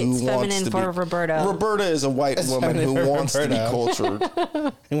somebody who wants to be. Roberta. Roberta is a white woman who wants to be cultured.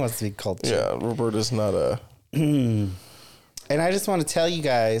 Who wants to be cultured? Yeah, Roberta's not a. And I just want to tell you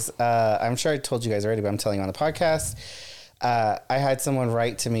guys, I'm sure I told you guys already, but I'm telling you on the podcast. I had someone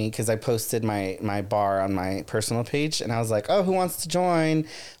write to me because I posted my bar on my personal page, and I was like, "Oh, who wants to join?"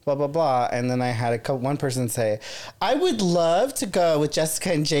 Blah blah blah. And then I had one person say, "I would love to go with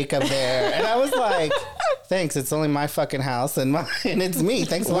Jessica and Jacob there," and I was like, "Thanks. It's only my fucking house and it's me.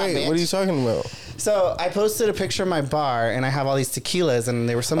 Thanks a lot, bitch." What are you talking about? So I posted a picture of my bar, and I have all these tequilas, and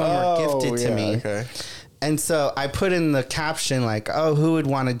they were some of them were gifted to me. Okay. And so I put in the caption like, "Oh, who would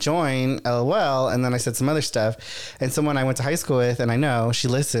want to join? LOL." And then I said some other stuff. And someone I went to high school with, and I know she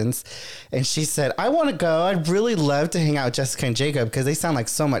listens, and she said, "I want to go. I'd really love to hang out with Jessica and Jacob because they sound like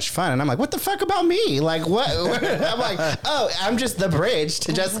so much fun." And I'm like, "What the fuck about me? Like what?" I'm like, "Oh, I'm just the bridge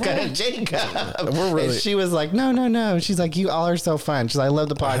to Jessica and Jacob." We're really. And she was like, "No." She's like, "You all are so fun." She's like, "I love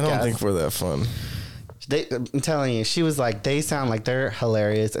the podcast." I don't think we're that fun. I'm telling you, she was like, they sound like they're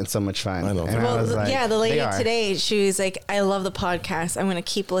hilarious and so much fun. I don't and think I was like, the lady today, she was like, "I love the podcast. I'm going to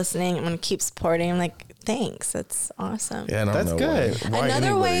keep listening. I'm going to keep supporting." I'm like, Thanks. That's awesome. Yeah, I don't That's know good. Why Another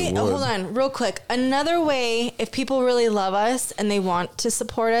anybody way, would. hold on, real quick. Another way, if people really love us and they want to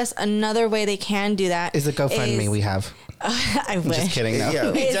support us, another way they can do that Is a GoFundMe we have. I wish. Just kidding. No.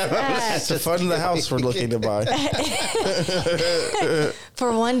 Yeah, Is, to fund the house we're looking to buy.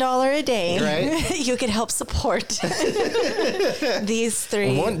 for $1 a day, Right. you can help support these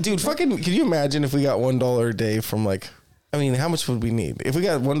three. Dude, fucking, can you imagine if we got $1 a day from like, I mean, how much would we need? If we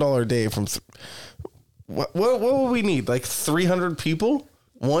got $1 a day from, what would we need? Like 300 people?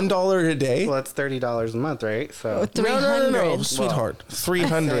 $1 a day? Well, that's $30 a month, right? So 300. No, sweetheart.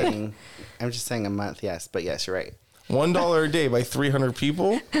 300. I'm just saying a month, yes. But yes, you're right. $1 a day by 300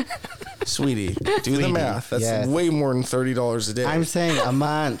 people? Sweetie, do the math. That's yes. way more than $30 a day. I'm saying a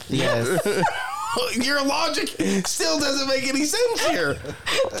month, yes. Your logic still doesn't make any sense here.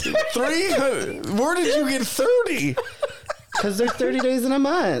 300. Where did you get 30? Because there's 30 days in a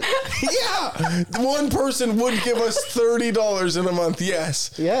month. Yeah. One person would give us $30 in a month,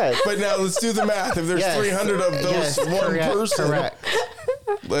 yes. Yes. But now let's do the math. If there's Yes. 300 of those Yes, one person. Correct.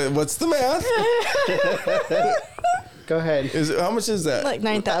 What's the math? Go ahead. How much is that? Like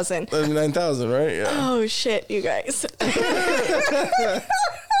 9,000. 9,000, right? Yeah. Oh shit, you guys.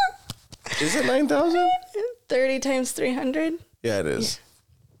 Is it 9,000? 30 times 300? Yeah, it is.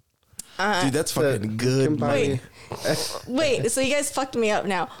 Dude, that's fucking good. Wait. Wait, so you guys fucked me up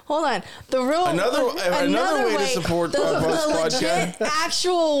now. Hold on. The real Another way to support the our podcast. legit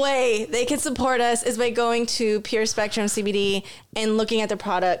actual way they can support us is by going to Pure Spectrum CBD and looking at their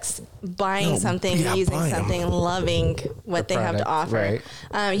products, buying something, using buying 'em. something, loving what they have to product, offer.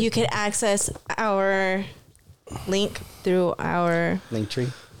 right. You could access our link through our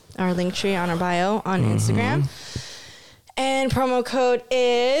Linktree. link tree on our bio on Mm-hmm. Instagram. And promo code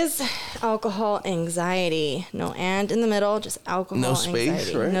is alcohol anxiety. No and in the middle, just alcohol No space,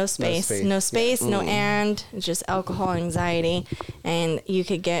 anxiety. right? No space. No space, no and, just alcohol anxiety. And you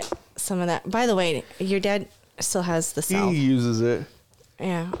could get some of that. By the way, your dad still has the cell. He uses it.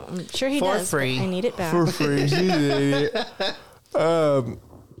 Yeah, I'm sure he For does. but free. I need it back. For free. She's an idiot.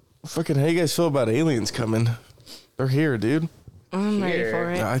 Fucking, how you guys feel about aliens coming? They're here, dude. I'm ready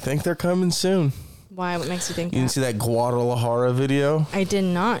for it. I think they're coming soon. Why? What makes you think You didn't that? see that Guadalajara video? I did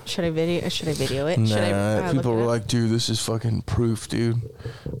not. Should I video it? Should I look People it were up? like, dude, this is fucking proof, dude.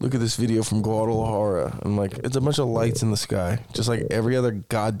 Look at this video from Guadalajara. I'm like, it's a bunch of lights in the sky, just like every other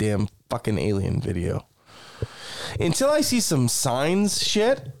goddamn fucking alien video. Until I see some signs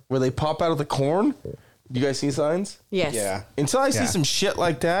shit where they pop out of the corn. Do you guys see signs? Yes. Yeah. Until I see Yeah. some shit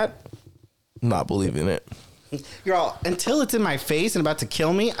like that, I'm not believing it. You're all, until it's in my face and about to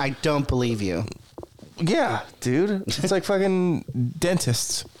kill me, I don't believe you. Yeah, dude. It's like fucking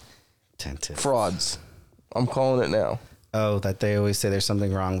dentists. Dentist. Frauds. I'm calling it now. Oh, that they always say there's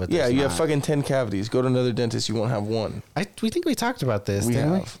something wrong with. Yeah, there's you have not. fucking 10 cavities. Go to another dentist, you won't have one. We think we talked about this, We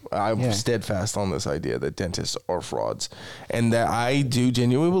didn't have. I'm Yeah. steadfast on this idea that dentists are frauds. And that I do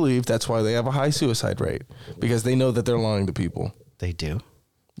genuinely believe that's why they have a high suicide rate. Because they know that they're lying to people. They do.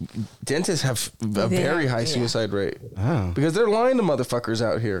 Dentists have a very high suicide rate. Oh. Because they're lying to motherfuckers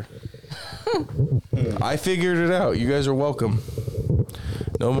out here. I figured it out. You guys are welcome.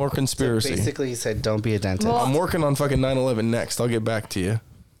 No more conspiracy. Basically, he said, "Don't be a dentist." Well, I'm working on fucking 9/11 next. I'll get back to you.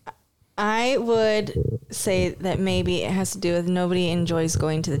 I would say that maybe it has to do with nobody enjoys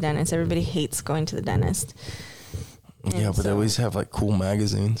going to the dentist. Everybody hates going to the dentist. Yeah, but they always have like cool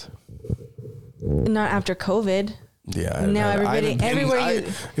magazines. Not after COVID. Yeah. Now I everybody- haven't been- everywhere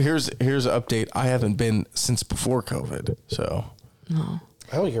Here's an update. I haven't been since before COVID. So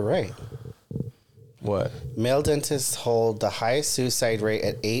Oh, you're right. what? Male dentists hold the highest suicide rate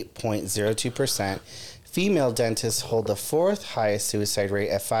at 8.02%. Female dentists hold the fourth highest suicide rate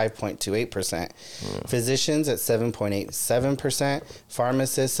at 5.28%. Physicians at 7.87%.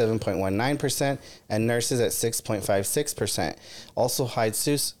 Pharmacists 7.19%. And nurses at 6.56%.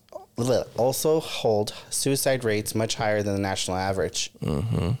 Also hold suicide rates much higher than the national average.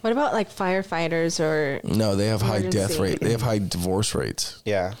 What about like firefighters or No, they have high death Emergency. rate. They have high divorce rates.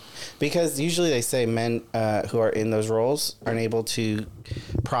 Yeah, because usually they say men who are in those roles aren't able to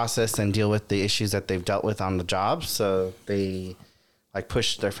process and deal with the issues that they've dealt with on the job, so they like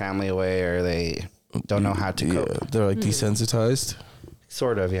push their family away or they don't know how to cope. Yeah, they're like desensitized.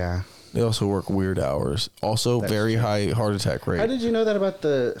 Sort of, yeah. They also work weird hours. Also, very high heart attack rate. How did you know that about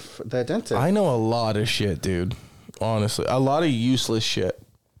the dentist? I know a lot of shit, dude. Honestly, a lot of useless shit.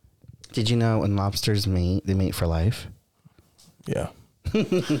 Did you know when lobsters mate, they mate for life? Yeah. So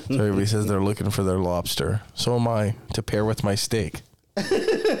everybody says they're looking for their lobster. So am I, to pair with my steak.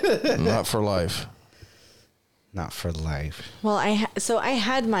 Not for life. Not for life. Well, so I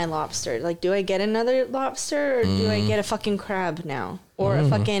had my lobster. Like, do I get another lobster or do I get a fucking crab now? Or a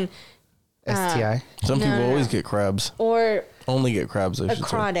fucking... STI? Some people always get crabs. Or... Only get crabs, I should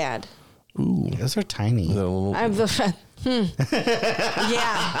say. crawdad. Ooh. Those are tiny. Is that a little... Yeah.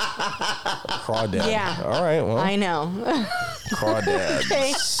 Crawdad. Yeah. All right, well. I know.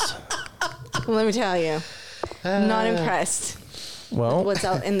 Crawdads. Let me tell you. Not impressed Well, with what's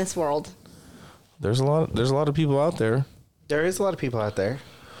out in this world. there's a lot of people out there. There is a lot of people out there.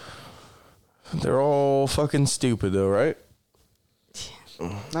 They're all fucking stupid though, right?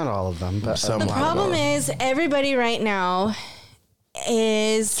 Not all of them, but Some The of them problem are. is everybody right now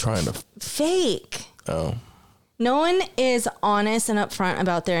is Trying to... fake. Oh. No one is honest and upfront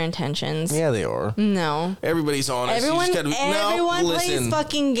about their intentions. Yeah, they are. No. Everybody's honest. Everyone You just gotta, everyone plays listen.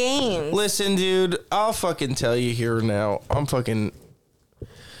 fucking games. Listen, dude, I'll fucking tell you here now.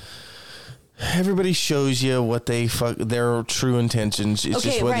 Everybody shows you what their true intentions. It's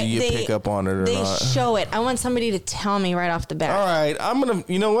just whether you pick up on it or they not. They show it. I want somebody to tell me right off the bat. All right,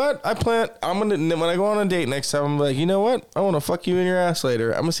 you know what? When I go on a date next time, I'm like, you know what? I want to fuck you in your ass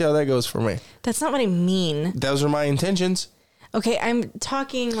later. I'm going to see how that goes for me. That's not what I mean. Those are my intentions. Okay, I'm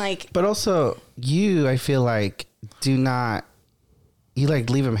talking like... But also, I feel like, do not... You, like,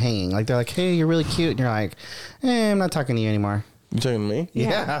 leave them hanging. Like, they're like, hey, you're really cute. And you're like, I'm not talking to you anymore. You talking to me?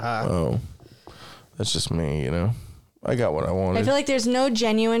 Yeah. Oh. That's just me, you know? I got what I wanted. I feel like there's no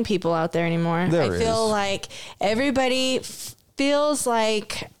genuine people out there anymore. I feel like everybody feels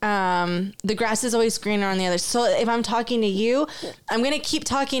like the grass is always greener on the other. So if I'm talking to you, I'm going to keep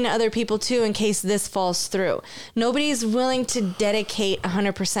talking to other people too in case this falls through. Nobody's willing to dedicate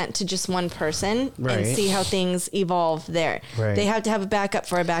 100% to just one person and see how things evolve there. Right. They have to have a backup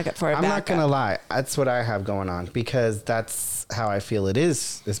for a backup for a backup. I'm not going to lie. That's what I have going on because that's how I feel it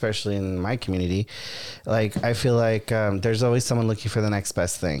is, especially in my community. Like, I feel like there's always someone looking for the next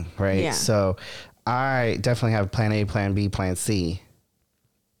best thing, right? Yeah. So I definitely have plan A, plan B, plan C.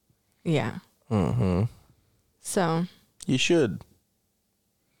 Yeah. Mm-hmm. So. You should.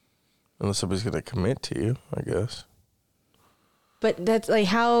 Unless somebody's going to commit to you, I guess. But that's like,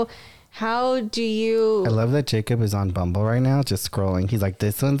 how do you... I love that Jacob is on Bumble right now, just scrolling. He's like,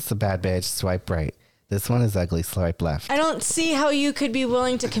 this one's a bad bitch, swipe right. This one is ugly, swipe left. I don't see how you could be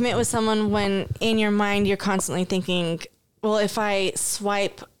willing to commit with someone when in your mind you're constantly thinking, well, if I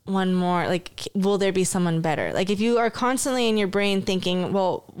swipe one more, like, will there be someone better? Like, if you are constantly in your brain thinking,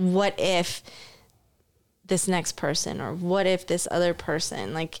 well, what if this next person or what if this other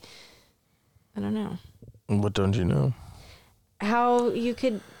person? Like, I don't know. What don't you know? How you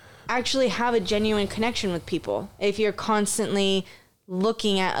could actually have a genuine connection with people if you're constantly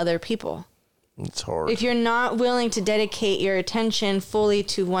looking at other people. It's hard. If you're not willing to dedicate your attention fully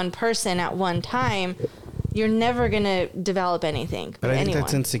to one person at one time, you're never going to develop anything. But I think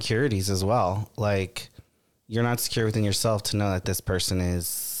that's insecurities as well. Like, you're not secure within yourself to know that this person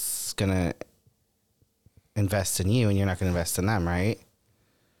is going to invest in you and you're not going to invest in them, right?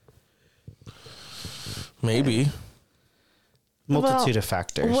 Maybe. Multitude of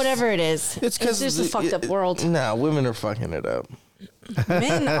factors. Whatever it is. It's just a fucked up world. Nah, women are fucking it up.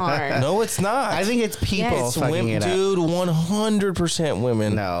 Men are. No, it's not. I think it's people It's fucking women, it up. dude. 100%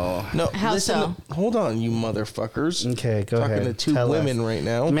 women. No. How listen. so? Hold on, you motherfuckers. Okay, go Talking ahead. to two Tell women us. right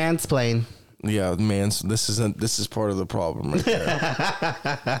now. Mansplain. Yeah, man. This is part of the problem right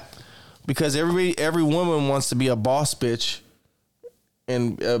there. Because every woman wants to be a boss bitch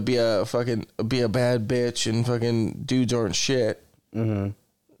and be a bad bitch, and fucking dudes aren't shit. Mm-hmm.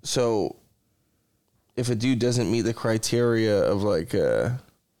 So if a dude doesn't meet the criteria of like the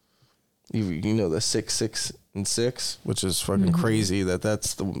 6, 6, and 6, which is fucking crazy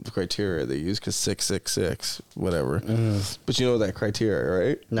that's the criteria they use, because 6, 6, 6, whatever. But you know that criteria,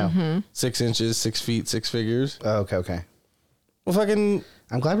 right? No. 6 inches, 6 feet, 6 figures. Oh, okay. Well, fucking.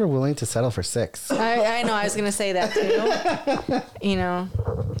 I'm glad we're willing to settle for 6. I know. I was going to say that too. You know.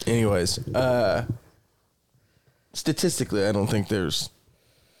 Anyways, statistically, I don't think there's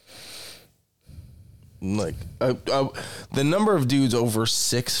like the number of dudes over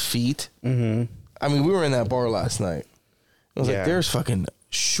 6 feet. Mm-hmm. I mean, we were in that bar last night. I was like, there's fucking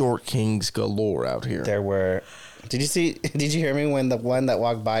short kings galore out here. There were. Did you hear me when the one that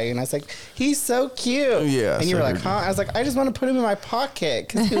walked by you and I was like, he's so cute. Yeah. And you were like, huh? I was like, I just want to put him in my pocket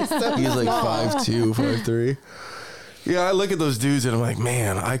because he was so He's like small. 5'2", 5'3". Yeah, I look at those dudes and I'm like,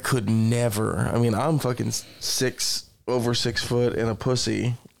 man, I could never. I mean, I'm fucking over 6 foot and a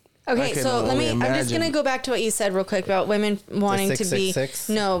pussy. Okay, so I'm just going to go back to what you said real quick about women wanting to be, 666?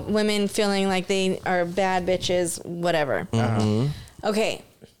 no, women feeling like they are bad bitches, whatever. Mm-hmm. Okay.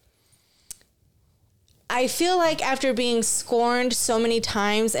 I feel like after being scorned so many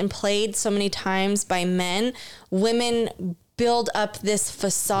times and played so many times by men, women build up this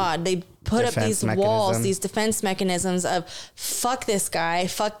facade. They put up these walls, these defense mechanisms of fuck this guy,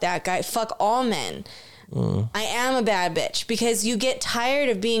 fuck that guy, fuck all men. I am a bad bitch, because you get tired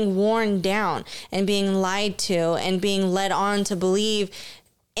of being worn down and being lied to and being led on to believe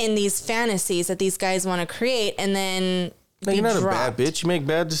in these fantasies that these guys want to create, and then you're not a bad bitch. You make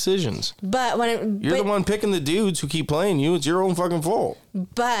bad decisions. But you're the one picking the dudes who keep playing you. It's your own fucking fault.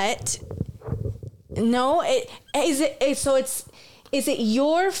 But no, is it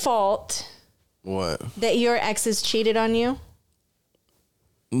your fault? What? That your exes cheated on you?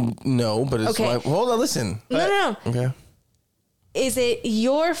 No, but it's my... Hold on, listen. No. Okay. Is it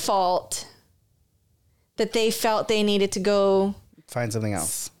your fault that they felt they needed to go... Find something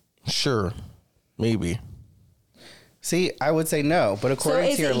else? Sure. Maybe. See, I would say no, but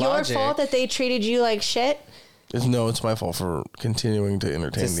according to your logic... So is it your fault that they treated you like shit? No, it's my fault for continuing to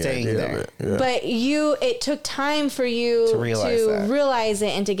entertain the idea of it. Yeah. But it took time for you to realize it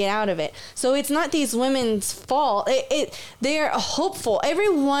and to get out of it. So it's not these women's fault. They're hopeful.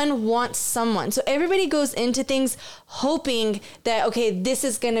 Everyone wants someone. So everybody goes into things hoping that, okay, this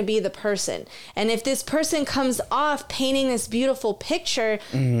is going to be the person. And if this person comes off painting this beautiful picture,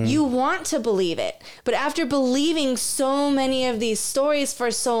 you want to believe it. But after believing so many of these stories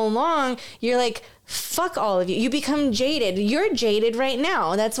for so long, you're like, fuck all of you. You become jaded. You're jaded right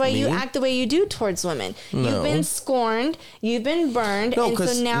now. That's why you act the way you do towards women. No. You've been scorned. You've been burned. And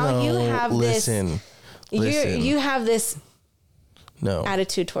so now you have this... You have this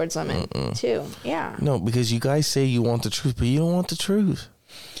attitude towards women too. Yeah. No, because you guys say you want the truth, but you don't want the truth.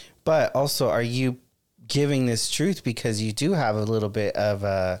 But also, are you giving this truth because you do have a little bit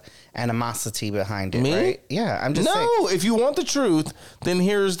of animosity behind it, right? Yeah, I'm just saying. No, if you want the truth, then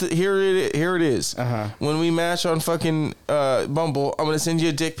here it is. When we match on fucking Bumble, I'm gonna send you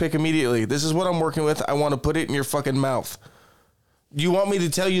a dick pic immediately. This is what I'm working with. I want to put it in your fucking mouth. You want me to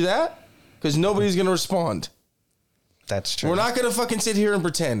tell you that? Because nobody's gonna respond. That's true. We're not going to fucking sit here and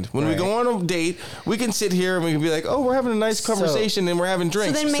pretend. When we go on a date, we can sit here and we can be like, oh, we're having a nice conversation and we're having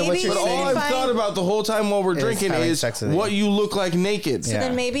drinks. So then maybe but all I've thought about the whole time while we're drinking is what you look like naked. So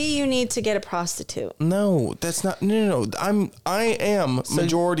then maybe you need to get a prostitute. No, that's not. No. I am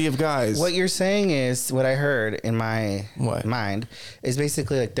majority of guys. What you're saying is, what I heard in my mind is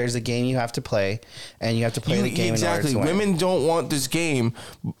basically like there's a game you have to play and you have to play the game exactly. in order to win. Women don't want this game.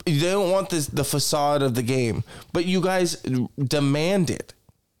 They don't want the facade of the game. But you guys demand it.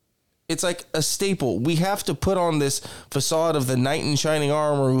 It's like a staple. We have to put on this facade of the knight in shining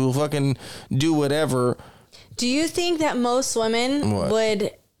armor who will fucking do whatever. Do you think that most women would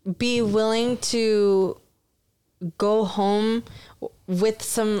be willing to go home with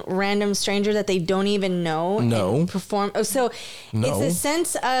some random stranger that they don't even know and perform? Oh, so it's a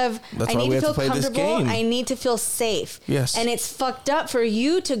sense of I need to feel comfortable. I need to feel safe. Yes. And it's fucked up for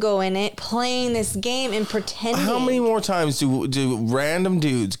you to go in it playing this game and pretending. How many more times do random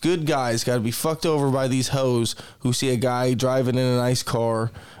dudes, good guys, got to be fucked over by these hoes who see a guy driving in a nice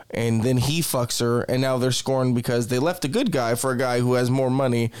car and then he fucks her and now they're scorned because they left a good guy for a guy who has more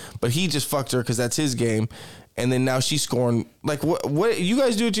money, but he just fucked her because that's his game. And then now she's scorned. Like, what you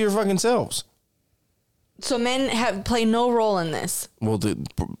guys do it to your fucking selves. So men play no role in this. Well,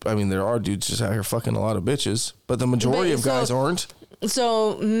 there are dudes just out here fucking a lot of bitches, but the majority of guys aren't.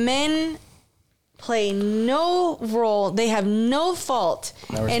 So men play no role. They have no fault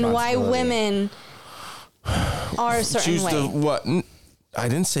in why women are a certain way. What? I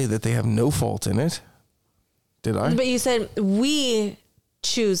didn't say that they have no fault in it. Did I? But you said we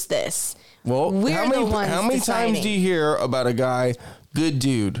choose this. Well, how many times do you hear about a guy, good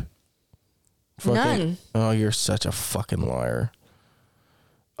dude? None. Oh, you're such a fucking liar.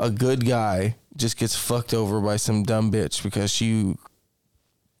 A good guy just gets fucked over by some dumb bitch because he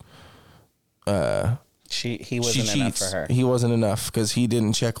wasn't enough for her. He wasn't enough because he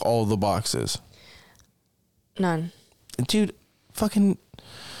didn't check all the boxes. None. Dude, fucking...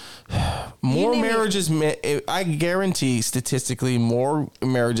 More marriages, I guarantee statistically more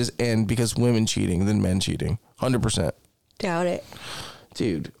marriages end because women cheating than men cheating. 100%. Doubt it.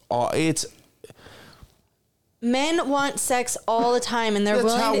 Dude, it's... Men want sex all the time and they're willing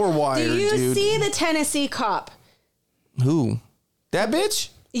to... That's how we're wired, dude. Do you see the Tennessee cop? Who? That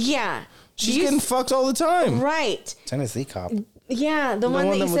bitch? Yeah. She's getting fucked all the time. Right. Tennessee cop. Yeah, the one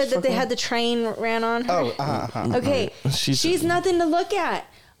that you said that they had the train ran on her. Oh, Okay, she's nothing to look at.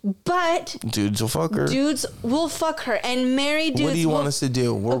 But dudes will fuck her. Dudes will fuck her, and married dudes. What do you want us to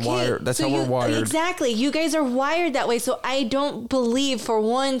do? We're wired. That's how we're wired. Exactly. You guys are wired that way. So I don't believe for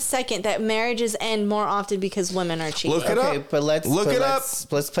 1 second that marriages end more often because women are cheating. Look it up. But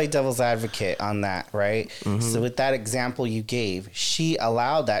let's play devil's advocate on that, right? So with that example you gave, she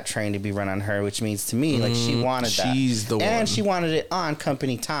allowed that train to be run on her, which means to me like she wanted that. She's the one. And she wanted it on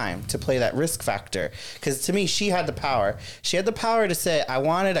company time to play that risk factor. Because to me, she had the power. She had the power to say, I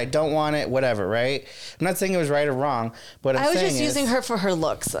want it, I don't want it, whatever, right? I'm not saying it was right or wrong, but I was just using her for her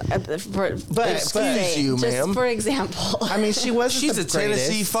looks. Excuse you, ma'am. For example. I mean, she's a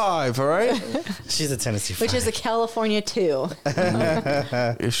Tennessee 5, all right? She's a Tennessee 5. Which is a California 2.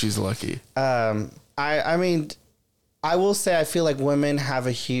 If she's lucky. I mean, I will say I feel like women have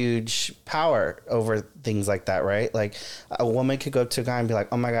a huge power over things like that, right? Like a woman could go up to a guy and be like,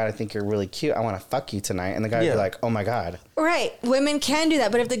 oh my God, I think you're really cute. I want to fuck you tonight. And the guy would be like, oh my God. Right. Women can do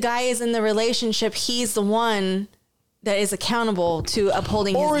that. But if the guy is in the relationship, he's the one that is accountable to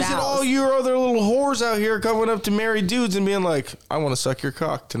upholding his vows. Or is it all your other little whores out here coming up to married dudes and being like, I want to suck your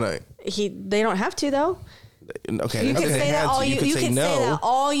cock tonight? They don't have to, though. Okay, you can say that all you can say that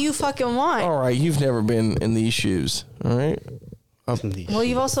all you fucking want. All right, you've never been in these shoes, all right? Well,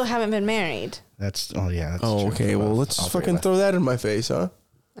 you also haven't been married. That's true. Okay. Well, let's fucking throw that in my face, huh?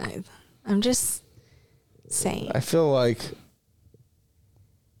 I'm just saying. I feel like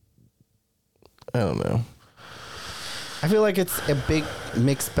I don't know. I feel like it's a big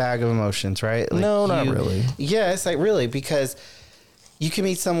mixed bag of emotions, right? Like no, not really. Yes, like really, because you can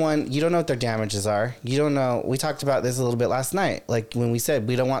meet someone, you don't know what their damages are. You don't know. We talked about this a little bit last night. Like when we said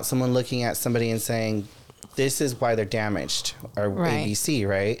we don't want someone looking at somebody and saying, this is why they're damaged or ABC,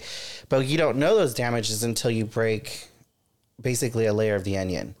 right? But you don't know those damages until you break basically a layer of the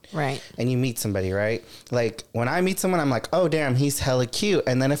onion. Right. And you meet somebody, right? Like when I meet someone, I'm like, oh, damn, he's hella cute.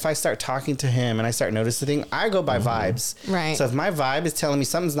 And then if I start talking to him and I start noticing things, I go by vibes. Right. So if my vibe is telling me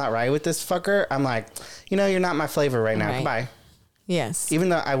something's not right with this fucker, I'm like, you're not my flavor right now. Right. Goodbye. Yes. Even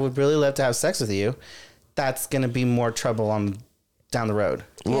though I would really love to have sex with you, that's going to be more trouble down the road.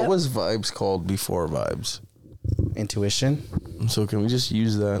 What was vibes called before vibes? Intuition. So can we just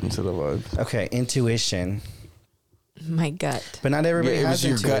use that instead of vibes? Okay, intuition. My gut. But not everybody has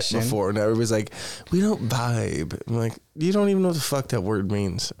your intuition. gut before. Now everybody's like, we don't vibe. I'm like, you don't even know what the fuck that word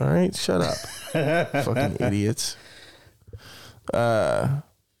means. All right, shut up, fucking idiots. I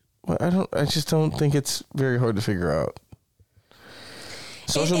just don't think it's very hard to figure out.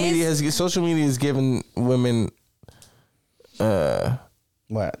 Social media has given women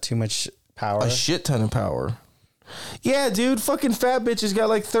what? Too much power? A shit ton of power. Yeah, dude, fucking fat bitches got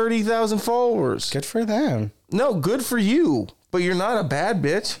like 30,000 followers. Good for them. No, good for you. But you're not a bad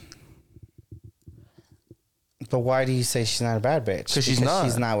bitch. But why do you say she's not a bad bitch? Because she's not.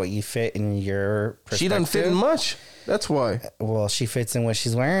 She's not what you fit in your perspective. She doesn't fit in much. That's why. Well, she fits in what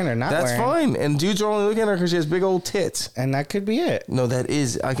she's wearing or not wearing. That's fine. And dudes are only looking at her because she has big old tits. And that could be it. No, that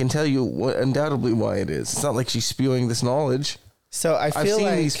is. I can tell you undoubtedly why it is. It's not like she's spewing this knowledge. So I've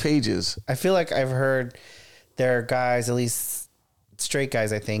seen these pages. I feel like I've heard there are guys, at least straight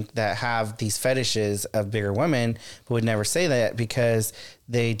guys, I think, that have these fetishes of bigger women, but would never say that because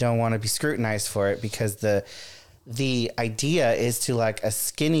they don't want to be scrutinized for it, because the idea is to like a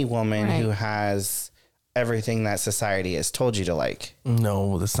skinny woman who has everything that society has told you to like.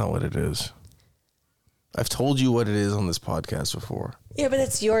 No, that's not what it is. I've told you what it is on this podcast before. Yeah, but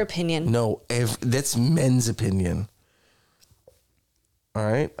that's your opinion. No, that's men's opinion. All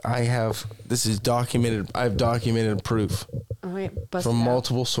right, this is documented. I've documented proof from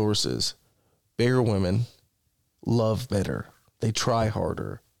multiple sources. Bigger women love better. They try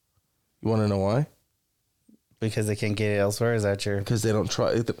harder. You want to know why? Because they can't get it elsewhere? Is that your... Because they don't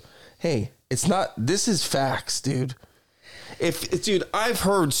try. Hey, it's not... This is facts, dude. Dude, I've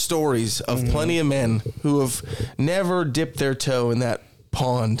heard stories of plenty of men who have never dipped their toe in that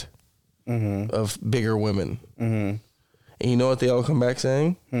pond of bigger women. Mm-hmm. And you know what they all come back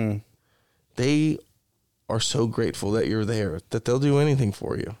saying? They are so grateful that you're there that they'll do anything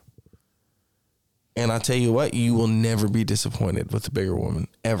for you. And I tell you what, you will never be disappointed with a bigger woman,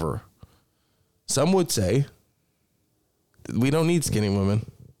 ever. Some would say we don't need skinny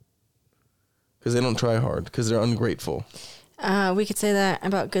women because they don't try hard, because they're ungrateful. We could say that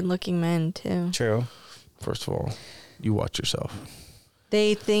about good-looking men, too. True. First of all, you watch yourself.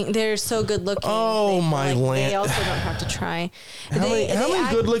 They think they're so good looking. Oh, my land. They also don't have to try. How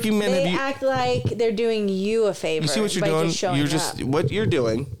many good looking men have you... They act like they're doing you a favor. You see what you're doing? What you're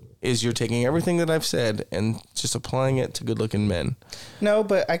doing is you're taking everything that I've said and just applying it to good looking men. No,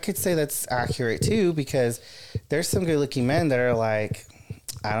 but I could say that's accurate too, because there's some good looking men that are like,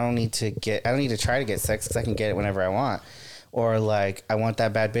 I don't need to try to get sex because I can get it whenever I want. Or like, I want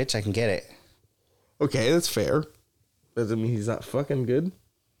that bad bitch, I can get it. Okay, that's fair. Doesn't mean he's not fucking good.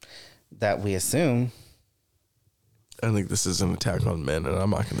 That we assume. I think this is an attack on men, and I'm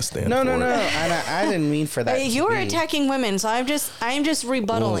not going to stand No. for it. I didn't mean for that. You're attacking women, so I'm just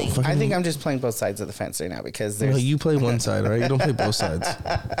rebuttaling. I think I'm just playing both sides of the fence right now because there's. No, you play one side, right? You don't play both sides.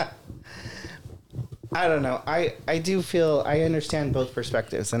 I don't know. I do feel I understand both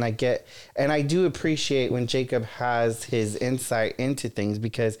perspectives, and I do appreciate when Jacob has his insight into things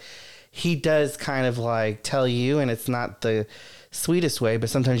because he does kind of like tell you, and it's not the sweetest way, but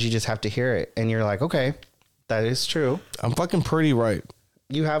sometimes you just have to hear it, and you're like, okay, that is true. I'm fucking pretty right.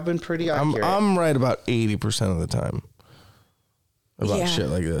 You have been pretty accurate. I'm right about 80% of the time about shit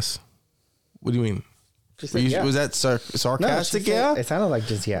like this. What do you mean? Just like, Was that sarcastic? No, it sounded like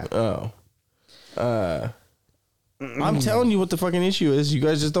just yeah. Oh. I'm telling you what the fucking issue is. You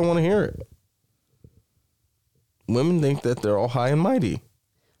guys just don't want to hear it. Women think that they're all high and mighty.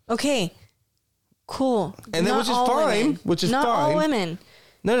 Okay, cool. And then, Not which is all fine. women. Which is not fine. all women.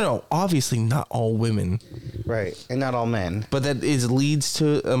 No. Obviously, not all women. Right, and not all men. But that leads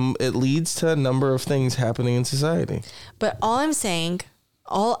to a number of things happening in society. But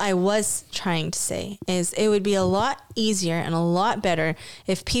all I was trying to say is it would be a lot easier and a lot better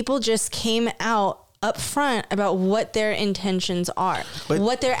if people just came out up front about what their intentions are,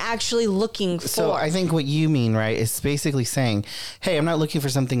 what they're actually looking for. So I think what you mean, right, is basically saying, hey, I'm not looking for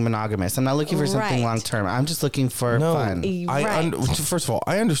something monogamous. I'm not looking for something long term. I'm just looking for fun. First of all,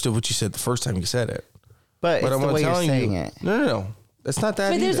 I understood what you said the first time you said it. But it's the way you're saying it. No. That's not that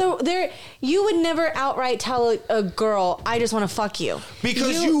But you would never outright tell a girl, I just want to fuck you.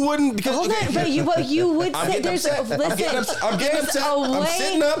 Because you wouldn't. Because, hold on, but you would say there's I'm getting upset. I'm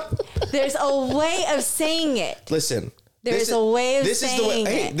sitting up. There's a way of saying it. Listen. There's a way of saying it.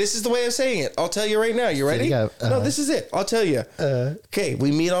 Hey, this is the way of saying it. I'll tell you right now. You ready? No, this is it. I'll tell you. Okay,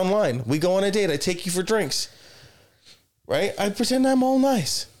 we meet online. We go on a date. I take you for drinks. Right? I pretend I'm all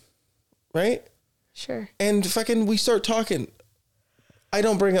nice. Right? Sure. And fucking we start talking. I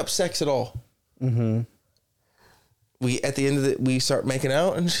don't bring up sex at all. Mm-hmm. At the end of it, we start making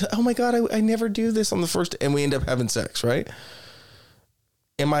out, and oh my God, I never do this on the first, and we end up having sex, right?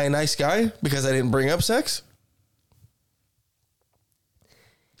 Am I a nice guy because I didn't bring up sex?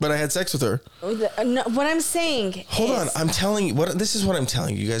 But I had sex with her. No, what I'm saying. Hold on, I'm telling you this is what I'm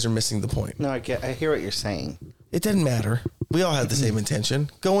telling you. You guys are missing the point. No, I hear what you're saying. It doesn't matter. We all have the same intention.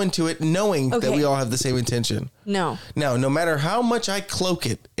 Go into it knowing that we all have the same intention. No. Now, no matter how much I cloak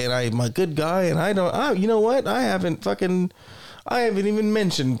it, and I'm a good guy, and you know what? I haven't even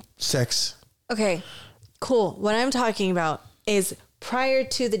mentioned sex. Okay, cool. What I'm talking about is prior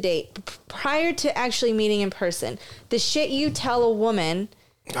to the date, prior to actually meeting in person, the shit you tell a woman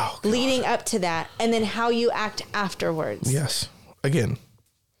leading up to that, and then how you act afterwards. Yes. Again,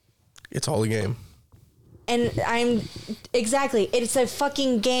 it's all a game. And it's a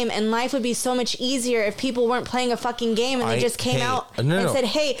fucking game, and life would be so much easier if people weren't playing a fucking game and they just came out and said,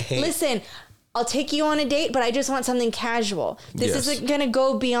 hey, listen, I'll take you on a date, but I just want something casual. This isn't going to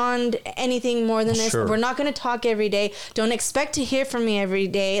go beyond anything more than this. Sure. We're not going to talk every day. Don't expect to hear from me every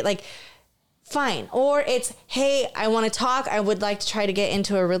day. Like, fine. Or it's, hey, I want to talk. I would like to try to get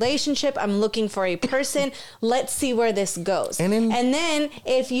into a relationship. I'm looking for a person. Let's see where this goes. And then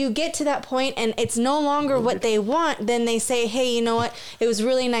if you get to that point and it's no longer what they want, then they say, hey, you know what? It was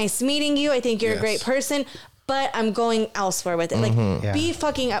really nice meeting you. I think you're a great person, but I'm going elsewhere with it. Be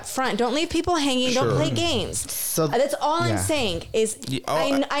fucking upfront. Don't leave people hanging. Don't play games. So that's all I'm saying is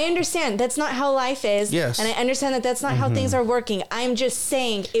I understand that's not how life is. Yes. And I understand that that's not how things are working. I'm just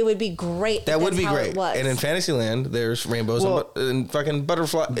saying it would be great. That would be great. And in Fantasyland, there's rainbows and fucking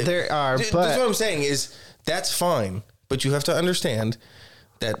butterflies. There are, but... That's what I'm saying is that's fine. But you have to understand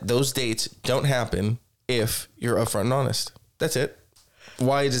that those dates don't happen if you're upfront and honest. That's it.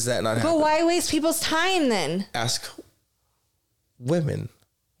 Why does that not happen? But why waste people's time then? Ask women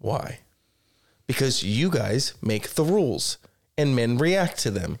why. Because you guys make the rules and men react to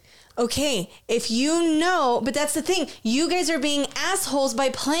them. Okay, if you know, but that's the thing. You guys are being assholes by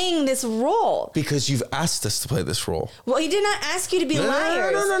playing this role. Because you've asked us to play this role. Well, we did not ask you to be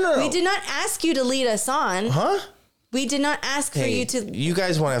liars. No. We did not ask you to lead us on. Huh? We did not ask for you to... You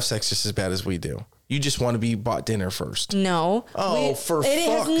guys want to have sex just as bad as we do. You just want to be bought dinner first. No. Oh, it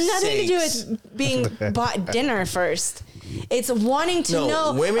has nothing to do with being bought dinner first. It's wanting to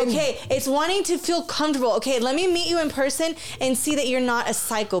know. Women, okay, it's wanting to feel comfortable. Okay, let me meet you in person and see that you're not a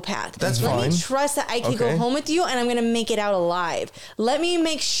psychopath. That's fine. Let me trust that I can go home with you and I'm going to make it out alive. Let me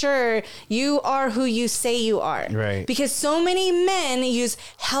make sure you are who you say you are. Right. Because so many men use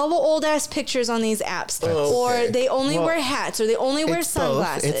hella old ass pictures on these apps, or they only wear hats, or they only wear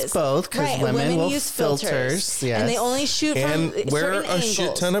sunglasses. It's both, because women will use filters, and they only shoot and from wear certain a angles.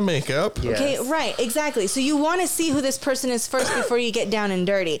 shit ton of makeup. Yes. Okay, right, exactly. So you want to see who this person is first before you get down and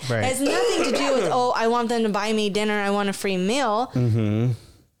dirty. Right. It has nothing to do with, oh, I want them to buy me dinner, I want a free meal. Mm-hmm.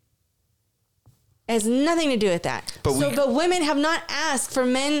 It has nothing to do with that. But women have not asked for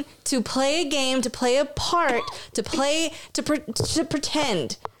men to play a game, to play a part, to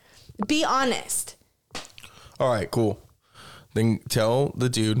pretend. Be honest. All right, cool. Then tell the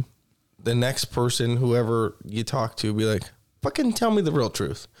dude, the next person, whoever you talk to, be like, fucking tell me the real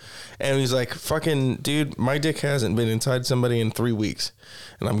truth. And he's like, fucking, dude, my dick hasn't been inside somebody in 3 weeks.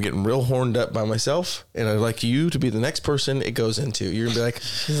 And I'm getting real horned up by myself. And I'd like you to be the next person it goes into. You're going to be like,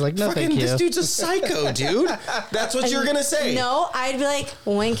 she's like, no, fucking, thank you. this dude's a psycho, dude. That's what you're going to say. No, I'd be like,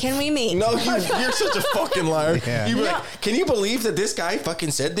 when can we meet? No, you're such a fucking liar. Yeah. You'd be like, can you believe that this guy fucking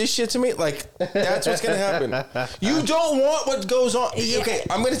said this shit to me? Like, that's what's going to happen. You don't want what goes on. Yeah. Okay,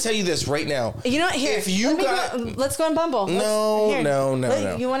 I'm going to tell you this right now. You know what? Here, if you let's go on Bumble. No.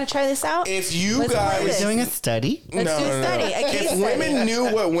 You want to try this out? If you Let's play guys... this. Doing a study? Let's do a study. A case If study. women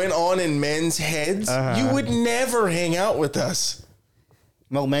knew what went on in men's heads, you would never hang out with us.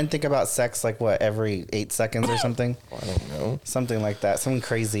 Well, men think about sex like what, every 8 seconds or something? I don't know. Something like that. Something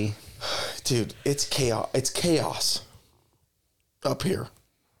crazy. Dude, it's chaos. It's chaos up here.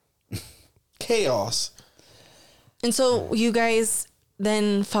 Chaos. And so you guys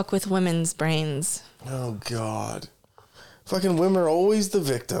then fuck with women's brains. Oh, God. Fucking women are always the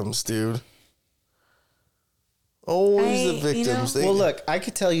victims, dude. Always the victims. Well, look, I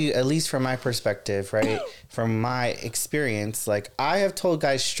could tell you, at least from my perspective, right? From my experience, like, I have told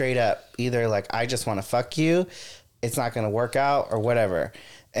guys straight up, either like, I just want to fuck you, it's not going to work out, or whatever.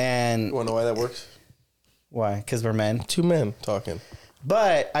 And You want to know why that works? why? Because we're men. Two men talking.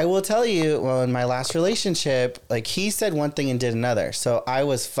 But I will tell you, well, in my last relationship, like, he said one thing and did another. So I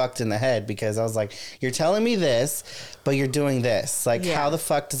was fucked in the head because I was like, you're telling me this, but you're doing this. Like, how the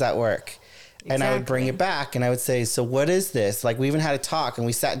fuck does that work? And I would bring it back and I would say, so what is this? Like, we even had a talk and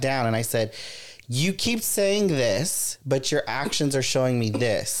we sat down and I said, you keep saying this, but your actions are showing me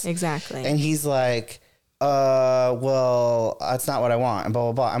this. Exactly. And he's like, well, that's not what I want. And blah,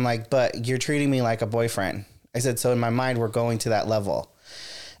 blah, blah. I'm like, but you're treating me like a boyfriend. I said, so in my mind, we're going to that level.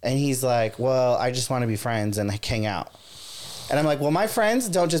 And he's like, well, I just want to be friends and hang out. And I'm like, well, my friends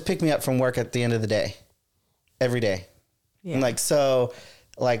don't just pick me up from work at the end of the day, every day. Yeah. I'm like, so,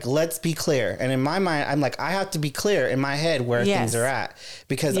 like, let's be clear. And in my mind, I'm like, I have to be clear in my head where things are at,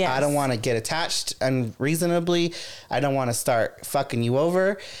 because I don't want to get attached unreasonably. I don't want to start fucking you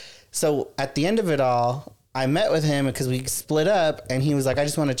over. So at the end of it all, I met with him because we split up and he was like, I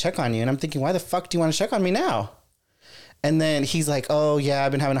just want to check on you. And I'm thinking, why the fuck do you want to check on me now? And then he's like, oh, yeah,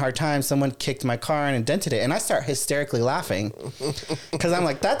 I've been having a hard time. Someone kicked my car and dented it. And I start hysterically laughing because I'm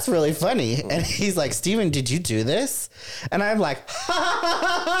like, that's really funny. And he's like, Steven, did you do this? And I'm like, ha, ha,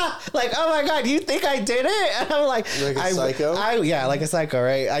 ha, ha. Like, oh, my God, you think I did it? And I'm like, like a psycho? Yeah, like a psycho,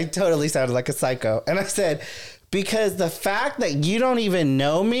 right? I totally sounded like a psycho. And I said, because the fact that you don't even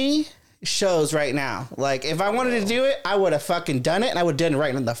know me shows right now. Like, if I wanted to do it, I would have fucking done it. And I would have done it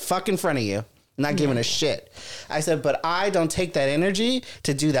right in the fucking front of you. Not giving a shit. I said, but I don't take that energy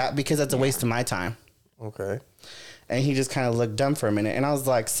to do that because that's a waste of my time. Okay. And he just kind of looked dumb for a minute. And I was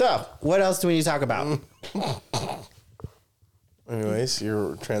like, so what else do we need to talk about? Anyways,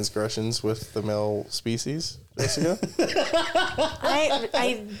 your transgressions with the male species, Jessica?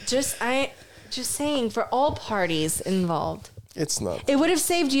 I just saying, for all parties involved. It's not. It would have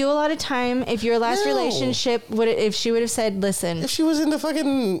saved you a lot of time if your last relationship if she would have said, listen. If she was into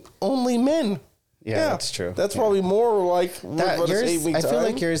fucking only men. Yeah, that's true. That's probably more like that. Yours, I feel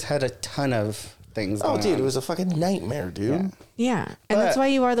like yours had a ton of things going dude, on. it was a fucking nightmare, dude. Yeah. And that's why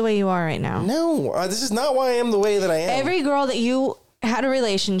you are the way you are right now. No, this is not why I am the way that I am. Every girl that you had a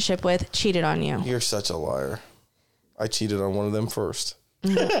relationship with cheated on you. You're such a liar. I cheated on one of them first.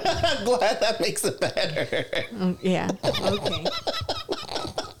 I'm glad that makes it better. Yeah. Okay.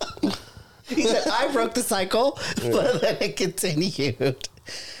 He said, I broke the cycle, but then it continued.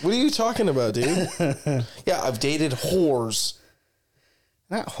 What are you talking about, dude? Yeah, I've dated whores.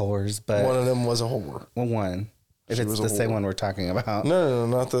 Not whores, but One of them was a whore. one. If She it's was the a same whore. one we're talking about. No,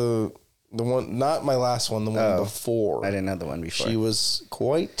 not the The one, not my last one, the one before. I didn't know the one before. She was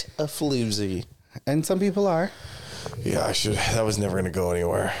quite a floozy. And some people are. Yeah, that was never going to go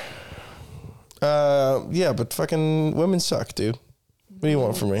anywhere. Yeah, but fucking women suck, dude. What do you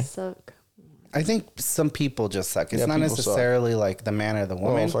want from me? Suck. I think some people just suck. It's Yeah, not people necessarily like the man or the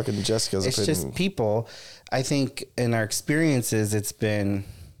woman. Well, fucking Jessica's It's opinion. just people. I think in our experiences, it's been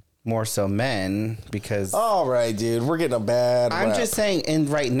more so men because. All right, dude. We're getting a bad I'm rap. just saying, in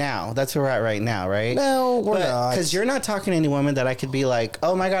right now, that's where we're at right now, right? No, we're not. Because you're not talking to any woman that I could be like,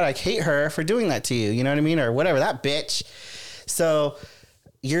 oh my God, I hate her for doing that to you. You know what I mean? Or whatever, that bitch. So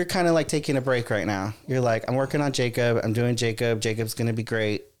you're kind of like taking a break right now. You're like, I'm working on Jacob. I'm doing Jacob. Jacob's going to be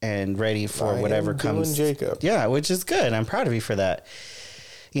great and ready for whatever comes. Doing Jacob. Yeah, which is good. I'm proud of you for that.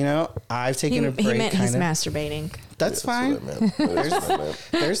 You know, I've taken a break. He meant he's kinda. masturbating. That's fine. That's what I meant.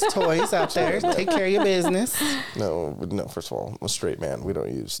 There's toys out there. Take care of your business. No, first of all, I'm a straight man. We don't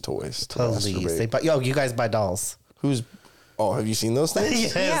use toys to Please. masturbate. You guys buy dolls. Have you seen those things?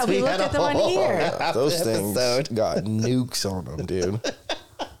 Yes, Yeah, we looked had at a the one whole here. Those episode. things got nukes on them, dude.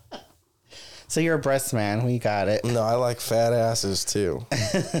 So you're a breast man. We got it. No, I like fat asses too.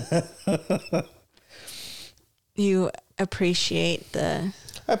 You appreciate I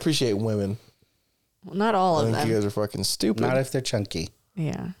appreciate women. not all I of think them. you guys are fucking stupid. Not if they're chunky.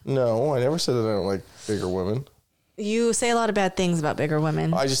 Yeah. No, I never said that I don't like bigger women. You say a lot of bad things about bigger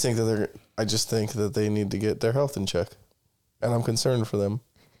women. I just think that they need to get their health in check, and I'm concerned for them.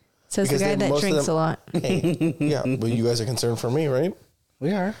 Says the because guy that most of drinks them- a lot. Hey, yeah, but you guys are concerned for me, right?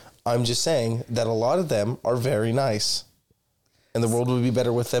 We are. I'm just saying that a lot of them are very nice, and the world would be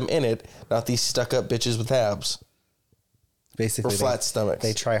better with them in it, not these stuck-up bitches with abs Basically, or flat stomachs.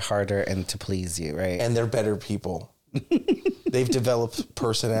 They try harder and to please you, right? And they're better people. They've developed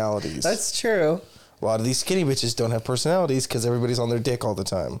personalities. That's true. A lot of these skinny bitches don't have personalities because everybody's on their dick all the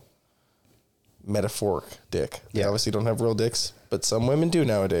time. Metaphoric dick. They Yeah. obviously don't have real dicks, but some women do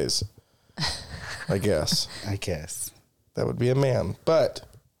nowadays. I guess. I guess. That would be a man. But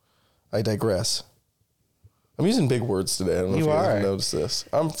I digress. I'm using big words today. I don't know if you guys have noticed this.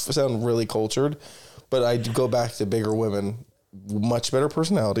 I'm sounding really cultured, but I do go back to bigger women, much better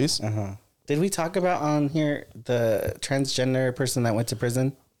personalities. Uh-huh. Did we talk about on here the transgender person that went to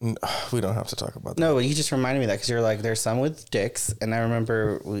prison? We don't have to talk about that. No, you just reminded me of that because you're like, there's some with dicks, and I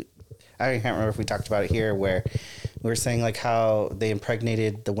remember I can't remember if we talked about it here where we were saying like how they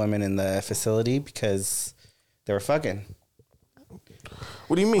impregnated the women in the facility because they were fucking.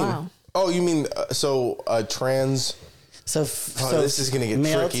 What do you mean? Wow. Oh, you mean trans? So this is gonna get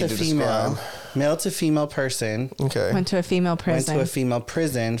male tricky to female, describe. male to female person Okay. Went to a female went prison. to a female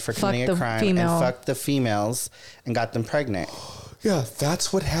prison for committing a the crime female. and fucked the females and got them pregnant. Yeah,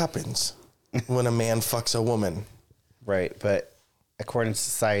 that's what happens when a man fucks a woman. Right, but according to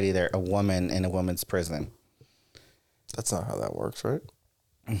society, they're a woman in a woman's prison. That's not how that works, right?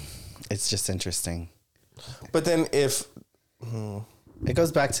 It's just interesting. But then if It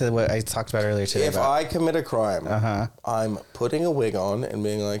goes back to what I talked about earlier today. if I commit a crime, Uh-huh. I'm putting a wig on and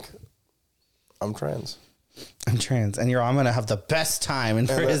being like, I'm trans. I'm trans, and I'm gonna have the best time in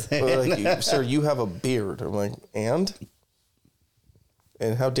prison. Like, sir, you have a beard. I'm like, and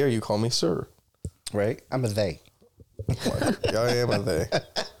how dare you call me sir? Right? I'm a they. Like, I am a they.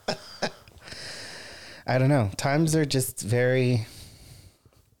 I don't know. Times are just very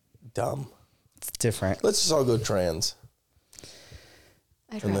Dumb. it's different. Let's just all go trans.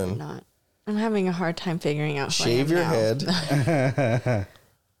 I'd and rather then- not. I'm having a hard time figuring out. who I Shave am your now. head.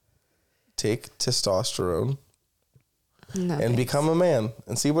 Take testosterone No, and thanks. become a man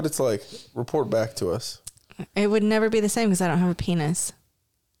and see what it's like. Report back to us. It would never be the same because I don't have a penis.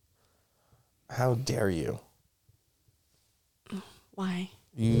 How dare you? Why?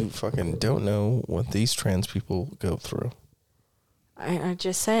 You fucking don't know what these trans people go through. I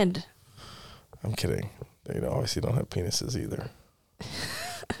just said. I'm kidding. They obviously don't have penises either.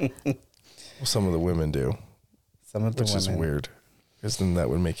 Well, some of the women do, Some of the which women. is weird. Because then that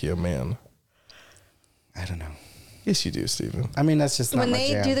would make you a man. I don't know. Yes, you do, Steven. I mean, that's just not When my they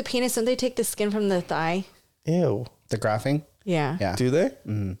jam. do the penis, don't they take the skin from the thigh? Ew. the graphing. Yeah. Yeah. Do they?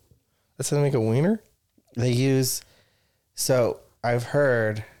 Mm-hmm. That's how they make a wiener? They use. So I've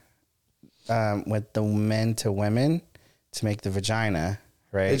heard with the men to women to make the vagina,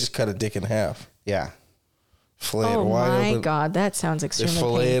 right? They just cut a dick in half. Yeah. Fillet Oh it wide my open. God, that sounds They extremely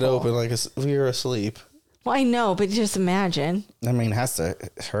fillet it painful. open like we were asleep. Well, I know, but just imagine I mean, it has to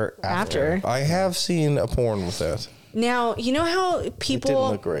hurt after. after. I have seen a porn with that. Now, you know how It didn't people,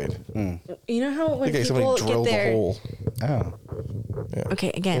 look great. you know how when Okay, people somebody get drilled a their, hole. Oh. Yeah.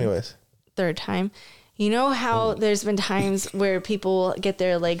 okay, again, Anyways. third time, You know how there's been times where people get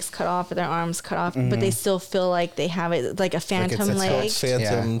their legs cut off or their arms cut off, but they still feel like they have it like a phantom leg.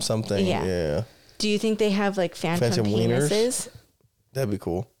 Phantom something. Yeah. Do you think they have like phantom penises? Wieners? That'd be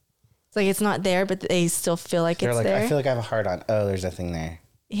cool. It's like it's not there, but they still feel like it's there. I feel like I have a heart on. Oh, there's a thing there.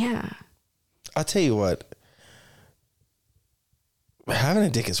 Yeah. I'll tell you what. Having a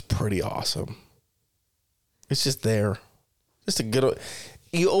dick is pretty awesome. It's just there. Just a good...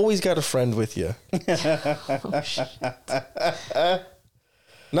 You always got a friend with you. Oh, shit.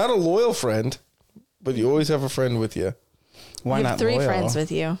 Not a loyal friend, but you always have a friend with you. Why you not have 3 loyal? friends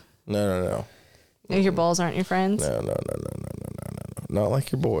with you. No. Your balls aren't your friends? No. Not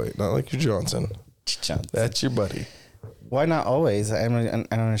like your boy. Not like your Johnson. That's your buddy. Why not always? I don't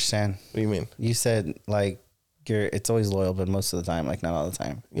understand. What do you mean? You said like it's always loyal, but most of the time, like not all the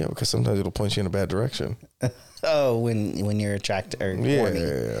time. Yeah, because sometimes it'll point you in a bad direction. Oh, when you're attracted or horny.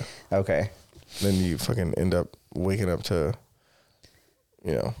 Yeah. Okay. Then you fucking end up waking up to,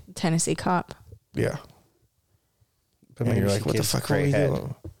 Tennessee cop. Yeah. But And maybe you're she like, what the gives fuck are great we head.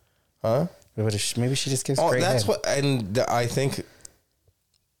 doing? Huh? Maybe she just gives Oh, great that's head. what, and I think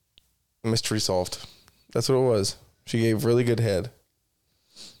mystery solved. That's what it was. She gave really good head.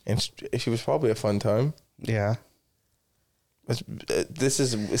 And she was probably a fun time. Yeah. This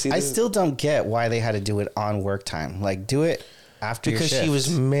is... I still don't get why they had to do it on work time. Like, do it after because your shift. she was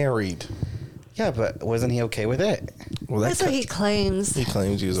married. Yeah, but wasn't he okay with it? Well, That's what he claims. He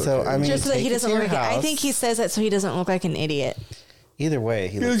claims he was So, okay. I mean, Just so that take he it doesn't to look your like I house. think he says that so he doesn't look like an idiot. Either way,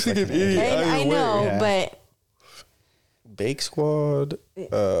 he looks like an idiot. And I know, Yeah. but Bake Squad.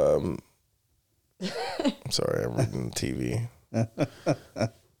 I'm sorry, I'm reading TV.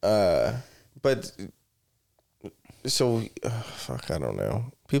 But so fuck, I don't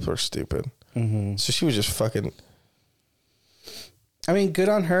know. People are stupid. Mm-hmm. So she was just fucking. I mean, good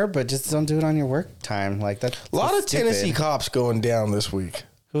on her, but just don't do it on your work time. Like that's A lot of stupid. Tennessee cops going down this week.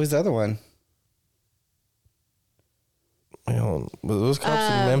 Who was the other one? Were those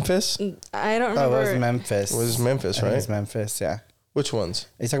cops in Memphis? I don't Oh, remember. it was Memphis. It was Memphis, I think right? It was Memphis. Yeah. Which ones?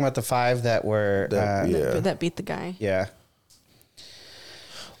 Are you talking about the 5 that were? that beat the guy. Yeah.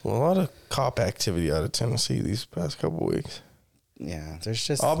 Well, a lot of cop activity out of Tennessee these past couple weeks. Yeah. There's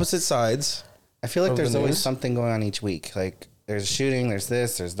just Opposite sides. I feel like of there's the always news. something going on each week. Like there's a shooting, there's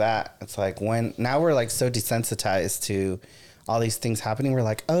this, there's that. It's like now we're like so desensitized to all these things happening. We're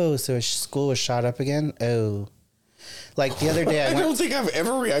like, oh, so a school was shot up again. Oh, like the other day I don't think I've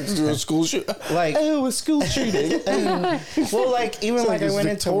ever reacted to a school shooting. like A school shooting. well, like even like I it's went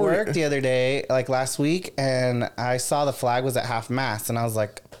into Victoria. work the other day, like last week, and I saw the flag was at half mast, and I was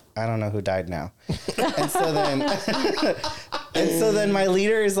like, I don't know who died now. And so then my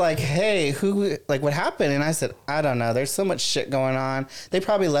leader is like, hey, what happened? And I said, I don't know. There's so much shit going on. They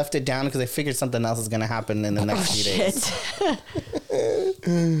probably left it down because they figured something else is going to happen in the next few days.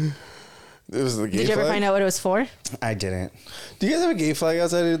 It was the gay Did you ever flag? find out what it was for? I didn't. Do you guys have a gay flag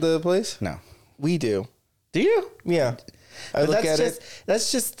outside of the place? No. We do. Do you? Yeah. I look at it.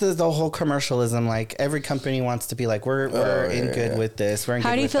 That's just the whole commercialism. Like every company wants to be like, we're in good with this. We're in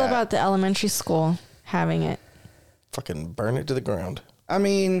How good do you with feel that. about the elementary school having it? Fucking burn it to the ground. I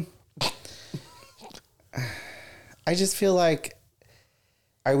mean, I just feel like,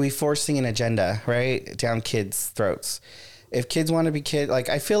 are we forcing an agenda, right, down kids' throats? If kids want to be kids, like,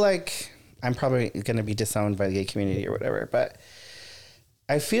 I feel like I'm probably going to be disowned by the gay community or whatever, but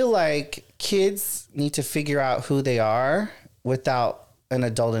I feel like kids need to figure out who they are without an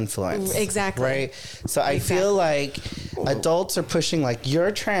adult influence. Exactly. Right? So I feel like adults are pushing like,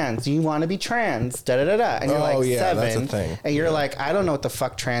 you're trans, you want to be trans, da-da-da-da. And you're Oh, like yeah, 7. that's a thing. And you're like, I don't know what the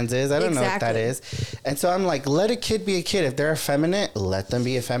fuck trans is. I don't know what that Exactly. is. And so I'm like, let a kid be a kid. If they're effeminate, let them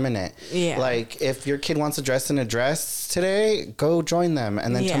be effeminate. Yeah. Like, if your kid wants to dress in a dress today, go join them.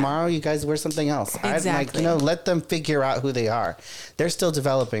 And then Yeah. tomorrow you guys wear something else. I'd like, Exactly. let them figure out who they are. They're still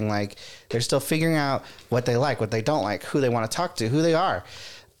developing. Like, they're still figuring out what they like, what they don't like, who they want to talk to, who they are.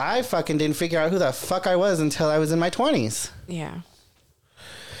 I fucking didn't figure out who the fuck I was until I was in my 20s. Yeah.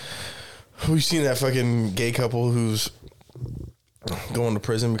 We've seen that fucking gay couple who's going to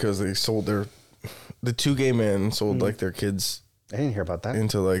prison because they sold the 2 gay men sold like their kids I didn't hear about that.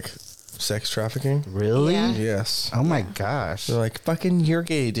 into like sex trafficking. Really? Yeah. Yes. Oh my gosh. They're like, fucking, you're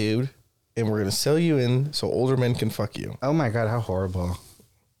gay, dude. And we're going to sell you in so older men can fuck you. Oh my God, how horrible.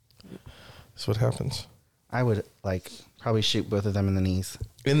 That's what happens. I would like probably shoot both of them in the knees.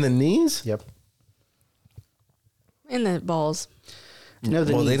 In the knees? Yep. In the balls. No,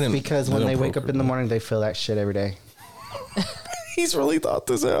 the Well, they knees, didn't- because they when didn't they wake up in the procreate. morning, they feel that shit every day. He's really thought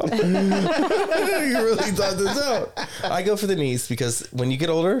this out. He really thought this out. I go for the knees because when you get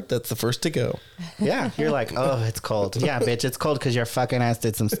older, that's the first to go. Yeah, you're like, oh, it's cold. Yeah, bitch, it's cold because your fucking ass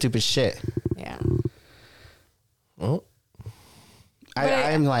did some stupid shit. Yeah. Well,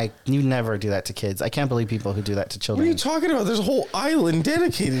 I'm like, you never do that to kids. I can't believe people who do that to what children. are you talking about? There's a whole island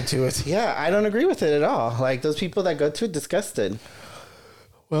dedicated to it. Yeah, I don't agree with it at all. Like, those people that go to it, disgusted.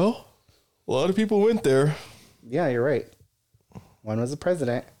 Well, a lot of people went there. Yeah, you're right. One was a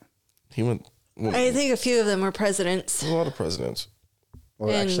president. He went I think a few of them were presidents a lot of presidents. Well,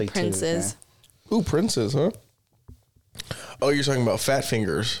 and actually, two, princes. Ooh, princes, huh? Oh, you're talking about Fat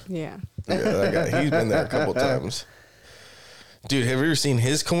Fingers. Yeah. Yeah, that guy. He's been there a couple times. Dude, have you ever seen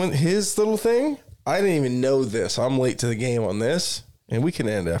his little thing? I didn't even know this. I'm late to the game on this, and we can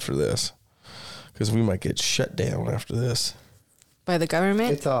end after this because we might get shut down after this. By the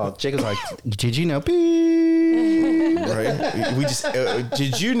government? It's all, Jacob's like, did you know? Beep. Right? We just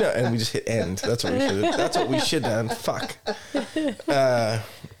did you know? And we just hit end. That's what we should. That's what we should have done. Fuck.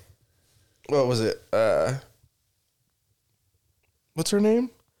 What was it? What's her name?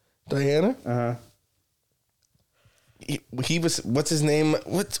 Diana. Uh-huh. He was. What's his name?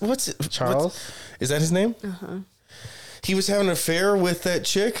 What's it? Charles? Is that his name? Uh-huh. He was having an affair with that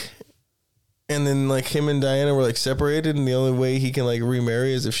chick. And then, like, him and Diana were, like, separated, and the only way he can, like,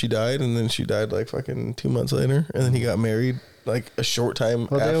 remarry is if she died, and then she died, like, fucking 2 months later, and then he got married, like, a short time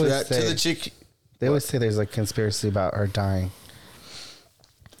after that to the chick. They always say there's a conspiracy about her dying.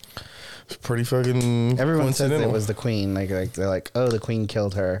 It's pretty fucking Everyone says coincidental. it was the queen. Like they're like, oh, the queen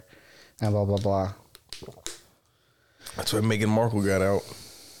killed her, and blah, blah, blah. That's why Meghan Markle got out.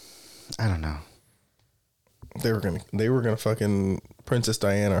 I don't know. They were gonna fucking Princess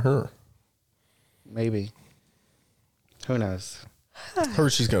Diana her. Maybe. Who knows?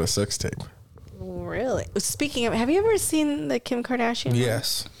 Heard she's got a sex tape. Really? Speaking of, have you ever seen the Kim Kardashian?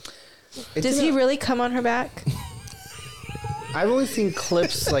 Yes. Does he really come on her back? I've only seen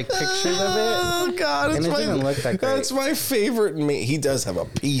clips, like pictures of it. Oh God, And it doesn't look that great. That's my favorite. He does have a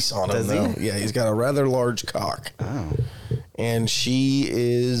piece on him, Does he? though. Yeah, he's got a rather large cock. Oh. And she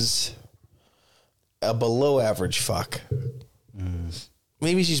is a below average fuck.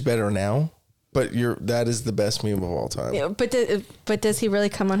 Maybe she's better now, but that is the best meme of all time. Yeah, but does he really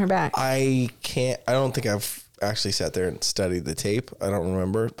come on her back? I don't think I've actually sat there and studied the tape. I don't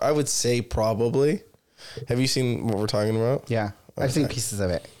remember. I would say probably. Have you seen what we're talking about? Yeah. I've seen pieces of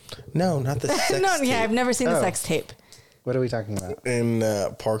it. No, not the sex No, tape. yeah, I've never seen the Oh. sex tape. What are we talking about? In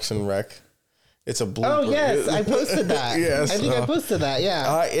Parks and Rec. It's a blooper. Oh, yes. I posted that. Yes. I think I posted that.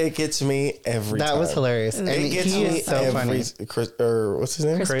 Yeah. It gets me every time. That was hilarious. And It gets he me is so funny. what's his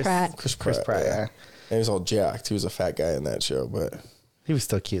name? Chris Pratt. Chris Chris Pratt, yeah. And he was all jacked. He was a fat guy in that show, but He was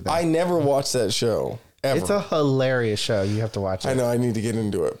still cute, though. I never watched that show ever. It's a hilarious show. You have to watch it. I know I need to get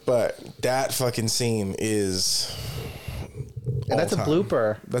into it, but that fucking scene is. And that's all a time.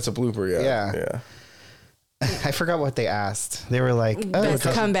 blooper. That's a blooper, yeah. Yeah. Yeah. I forgot what they asked. They were like, oh, Best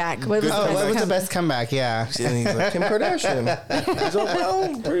comeback. What was what was the best comeback? Yeah. And he's like, Kim Kardashian. He's like, well,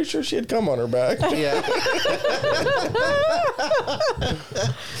 I'm pretty sure she had come on her back. Yeah.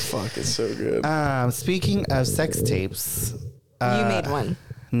 Fuck, it's so good. Speaking of sex tapes. You made one.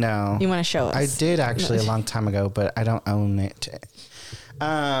 No. You want to show us? I did actually a long time ago, but I don't own it.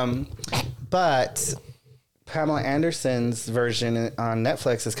 But Pamela Anderson's version on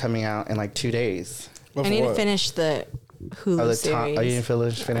Netflix is coming out in like 2 days. I need to finish the Hulu series. Oh, you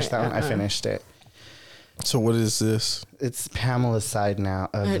didn't finish that one? I finished it. So what is this? It's Pamela's side now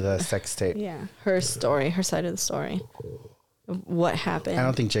of the sex tape. Yeah, her story, her side of the story. What happened? I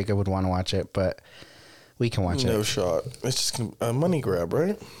don't think Jacob would want to watch it, but we can watch No it. shot. It's just a money grab,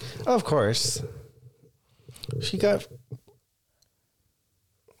 right? Oh, of course. She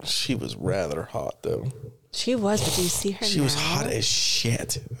was rather hot, though. She was, but do you see her She now? was hot as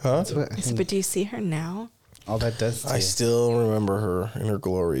shit. Huh? That's what I think But do you see her now? all that does to I you. still remember her in her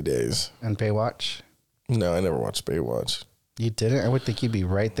glory days. And Baywatch? No, I never watched Baywatch. You didn't? I would think you'd be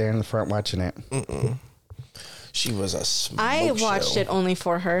right there in the front watching it. She was a smoke I watched show. it only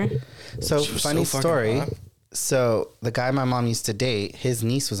for her. So, She was funny so fucking story. hot. So, the guy my mom used to date, his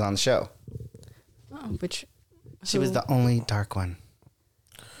niece was on the show. Oh, which She was the only dark one.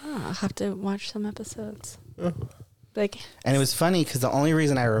 I'll have to watch some episodes. Like, And it was funny because the only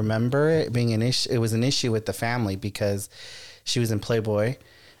reason I remember it being an issue, it was an issue with the family because she was in Playboy,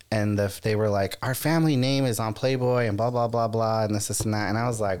 and they were like, our family name is on Playboy, and blah blah blah blah, and this and that, and I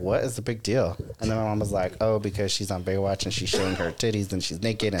was like, what is the big deal? And then my mom was like, oh, because she's on Baywatch and she's showing her titties and she's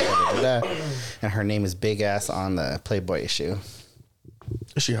naked and da da da da, and her name is Big Ass on the Playboy issue.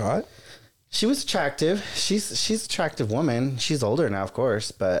 Is she hot? She was attractive. She's an attractive woman. She's older now, of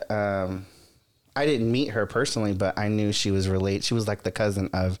course, but I didn't meet her personally, but I knew she was related. She was like the cousin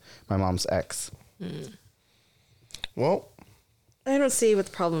of my mom's ex. Well, I don't see what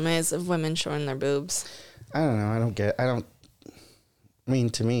the problem is of women showing their boobs. I don't know.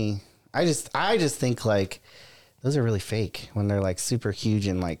 To me, I just think like those are really fake when they're like super huge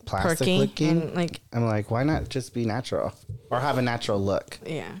and like plastic Perky looking. and, like, I'm like, why not just be natural or have a natural look?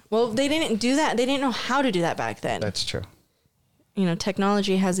 Yeah. Well, they didn't do that. They didn't know how to do that back then. That's true. You know,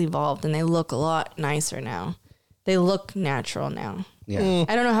 technology has evolved and they look a lot nicer now. They look natural now. Yeah.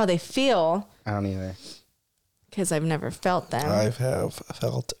 I don't know how they feel I don't either. because I've never felt them. I have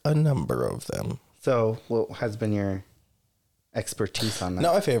felt a number of them. So, what has been your expertise on that?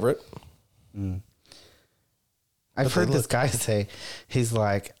 Not my favorite. I've heard this guy say, he's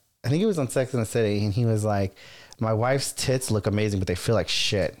like, I think he was on Sex and the City, and he was like, my wife's tits look amazing, but they feel like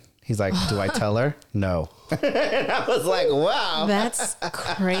shit. He's like, do I tell her? No. And I was like, wow. That's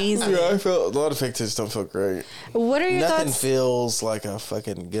crazy. Yeah, I felt a lot of fake tits don't feel great. What are your Nothing thoughts? feels like a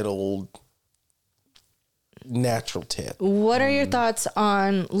fucking good old natural tit. What are your thoughts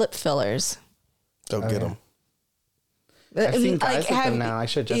on lip fillers? Don't get them. I've seen guys with them now. I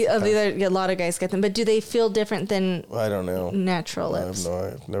should just. A lot of guys get them, but do they feel different than I don't know. natural I lips? have no.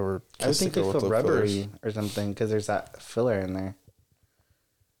 I've never. I would kissed a think they girl with feel lip rubbery fillers. or something because there's that filler in there.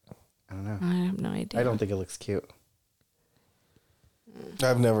 I don't know. I have no idea. I don't think it looks cute.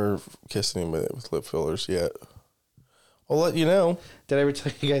 I've never kissed anybody with lip fillers yet. I'll let you know. Did I ever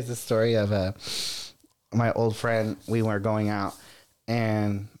tell you guys the story of my old friend? We were going out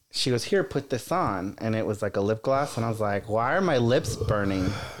and she goes, here, put this on. And it was like a lip gloss. And I was like, why are my lips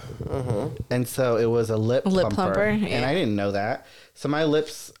burning? And so it was a lip plumper. yeah. And I didn't know that. So my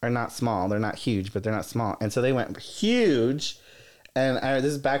lips are not small. They're not huge, but they're not small. And so they went huge. And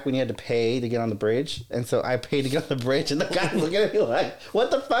this is back when you had to pay to get on the bridge. And so I paid to get on the bridge. And the guy was looking at me like,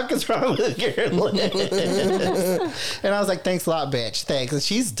 what the fuck is wrong with your lips? And I was like, thanks a lot, bitch. Thanks. And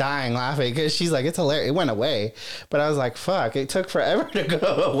she's dying laughing because she's like, it's hilarious. It went away. But I was like, fuck, it took forever to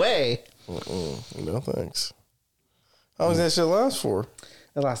go away. No thanks. How long does that shit last for?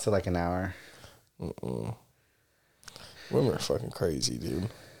 It lasted like an hour. Women are fucking crazy, dude.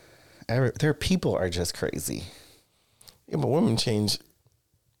 Their people are just crazy. Yeah, but women change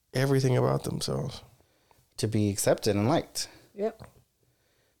everything about themselves. To be accepted and liked. Yep.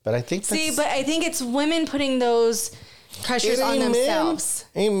 But I think But I think it's women putting those pressures on themselves.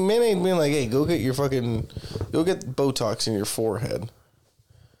 Men ain't being like, hey, go get Botox in your forehead.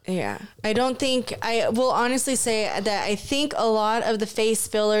 Yeah. I don't think, I will honestly say that I think a lot of the face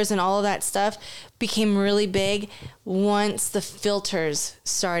fillers and all of that stuff became really big once the filters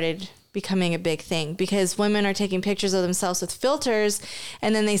started becoming a big thing, because women are taking pictures of themselves with filters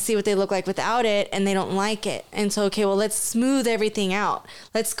and then they see what they look like without it and they don't like it. And so, okay, well, let's smooth everything out.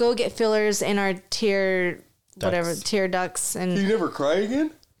 Let's go get fillers in our tear ducts. And You never cry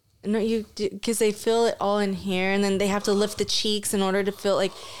again? no, because they fill it all in here and then they have to lift the cheeks in order to feel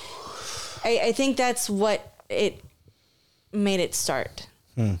like, I think that's what it made it start.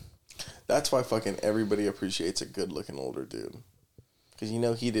 That's why fucking everybody appreciates a good looking older dude. Because you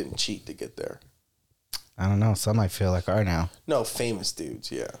know he didn't cheat to get there. I don't know. Some I feel like are now. No, famous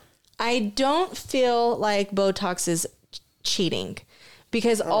dudes, yeah. I don't feel like Botox is cheating,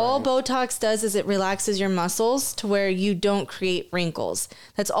 because all Botox does is it relaxes your muscles to where you don't create wrinkles.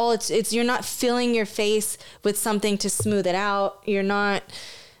 That's all it's you're not filling your face with something to smooth it out. You're not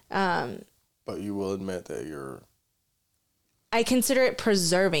But you will admit that you're... I consider it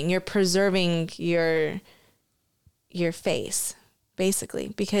preserving. You're preserving your face, basically,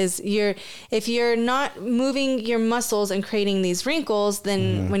 because if you're not moving your muscles and creating these wrinkles,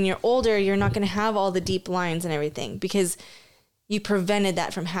 then when you're older, you're not going to have all the deep lines and everything, because you prevented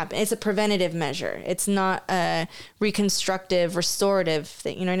that from happening. It's a preventative measure. It's not a reconstructive, restorative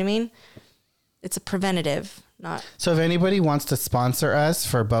thing. You know what I mean? It's a preventative, not. So if anybody wants to sponsor us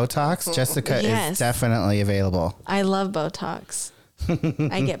for Botox, Jessica Yes. is definitely available. I love Botox.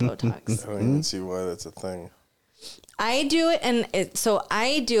 I get Botox. I don't even see why that's a thing. I do it, so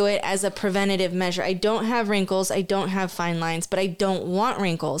I do it as a preventative measure. I don't have wrinkles. I don't have fine lines, but I don't want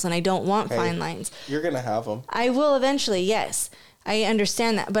wrinkles and I don't want fine lines. You're going to have them. I will eventually, yes. I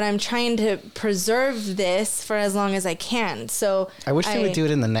understand that, but I'm trying to preserve this for as long as I can. So I wish they would do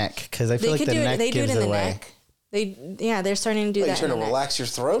it in the neck, because I feel like the neck gives it away. They're starting to do that. You're trying to relax your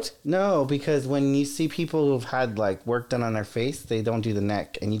throat? No, because when you see people who've had like work done on their face, they don't do the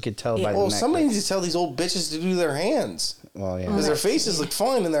neck, and you could tell by the Well, neck. somebody needs to tell these old bitches to do their hands. Well, yeah. Because their faces look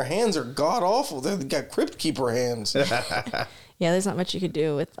fine and their hands are god awful. They've got crypt keeper hands. Yeah, there's not much you could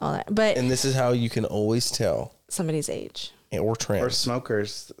do with all that. But And this is how you can always tell. somebody's age. Or trans. Or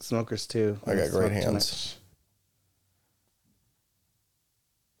smokers too. I got great Smoke too hands.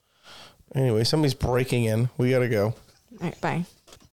 Anyway, somebody's breaking in. We got to go. All right, bye.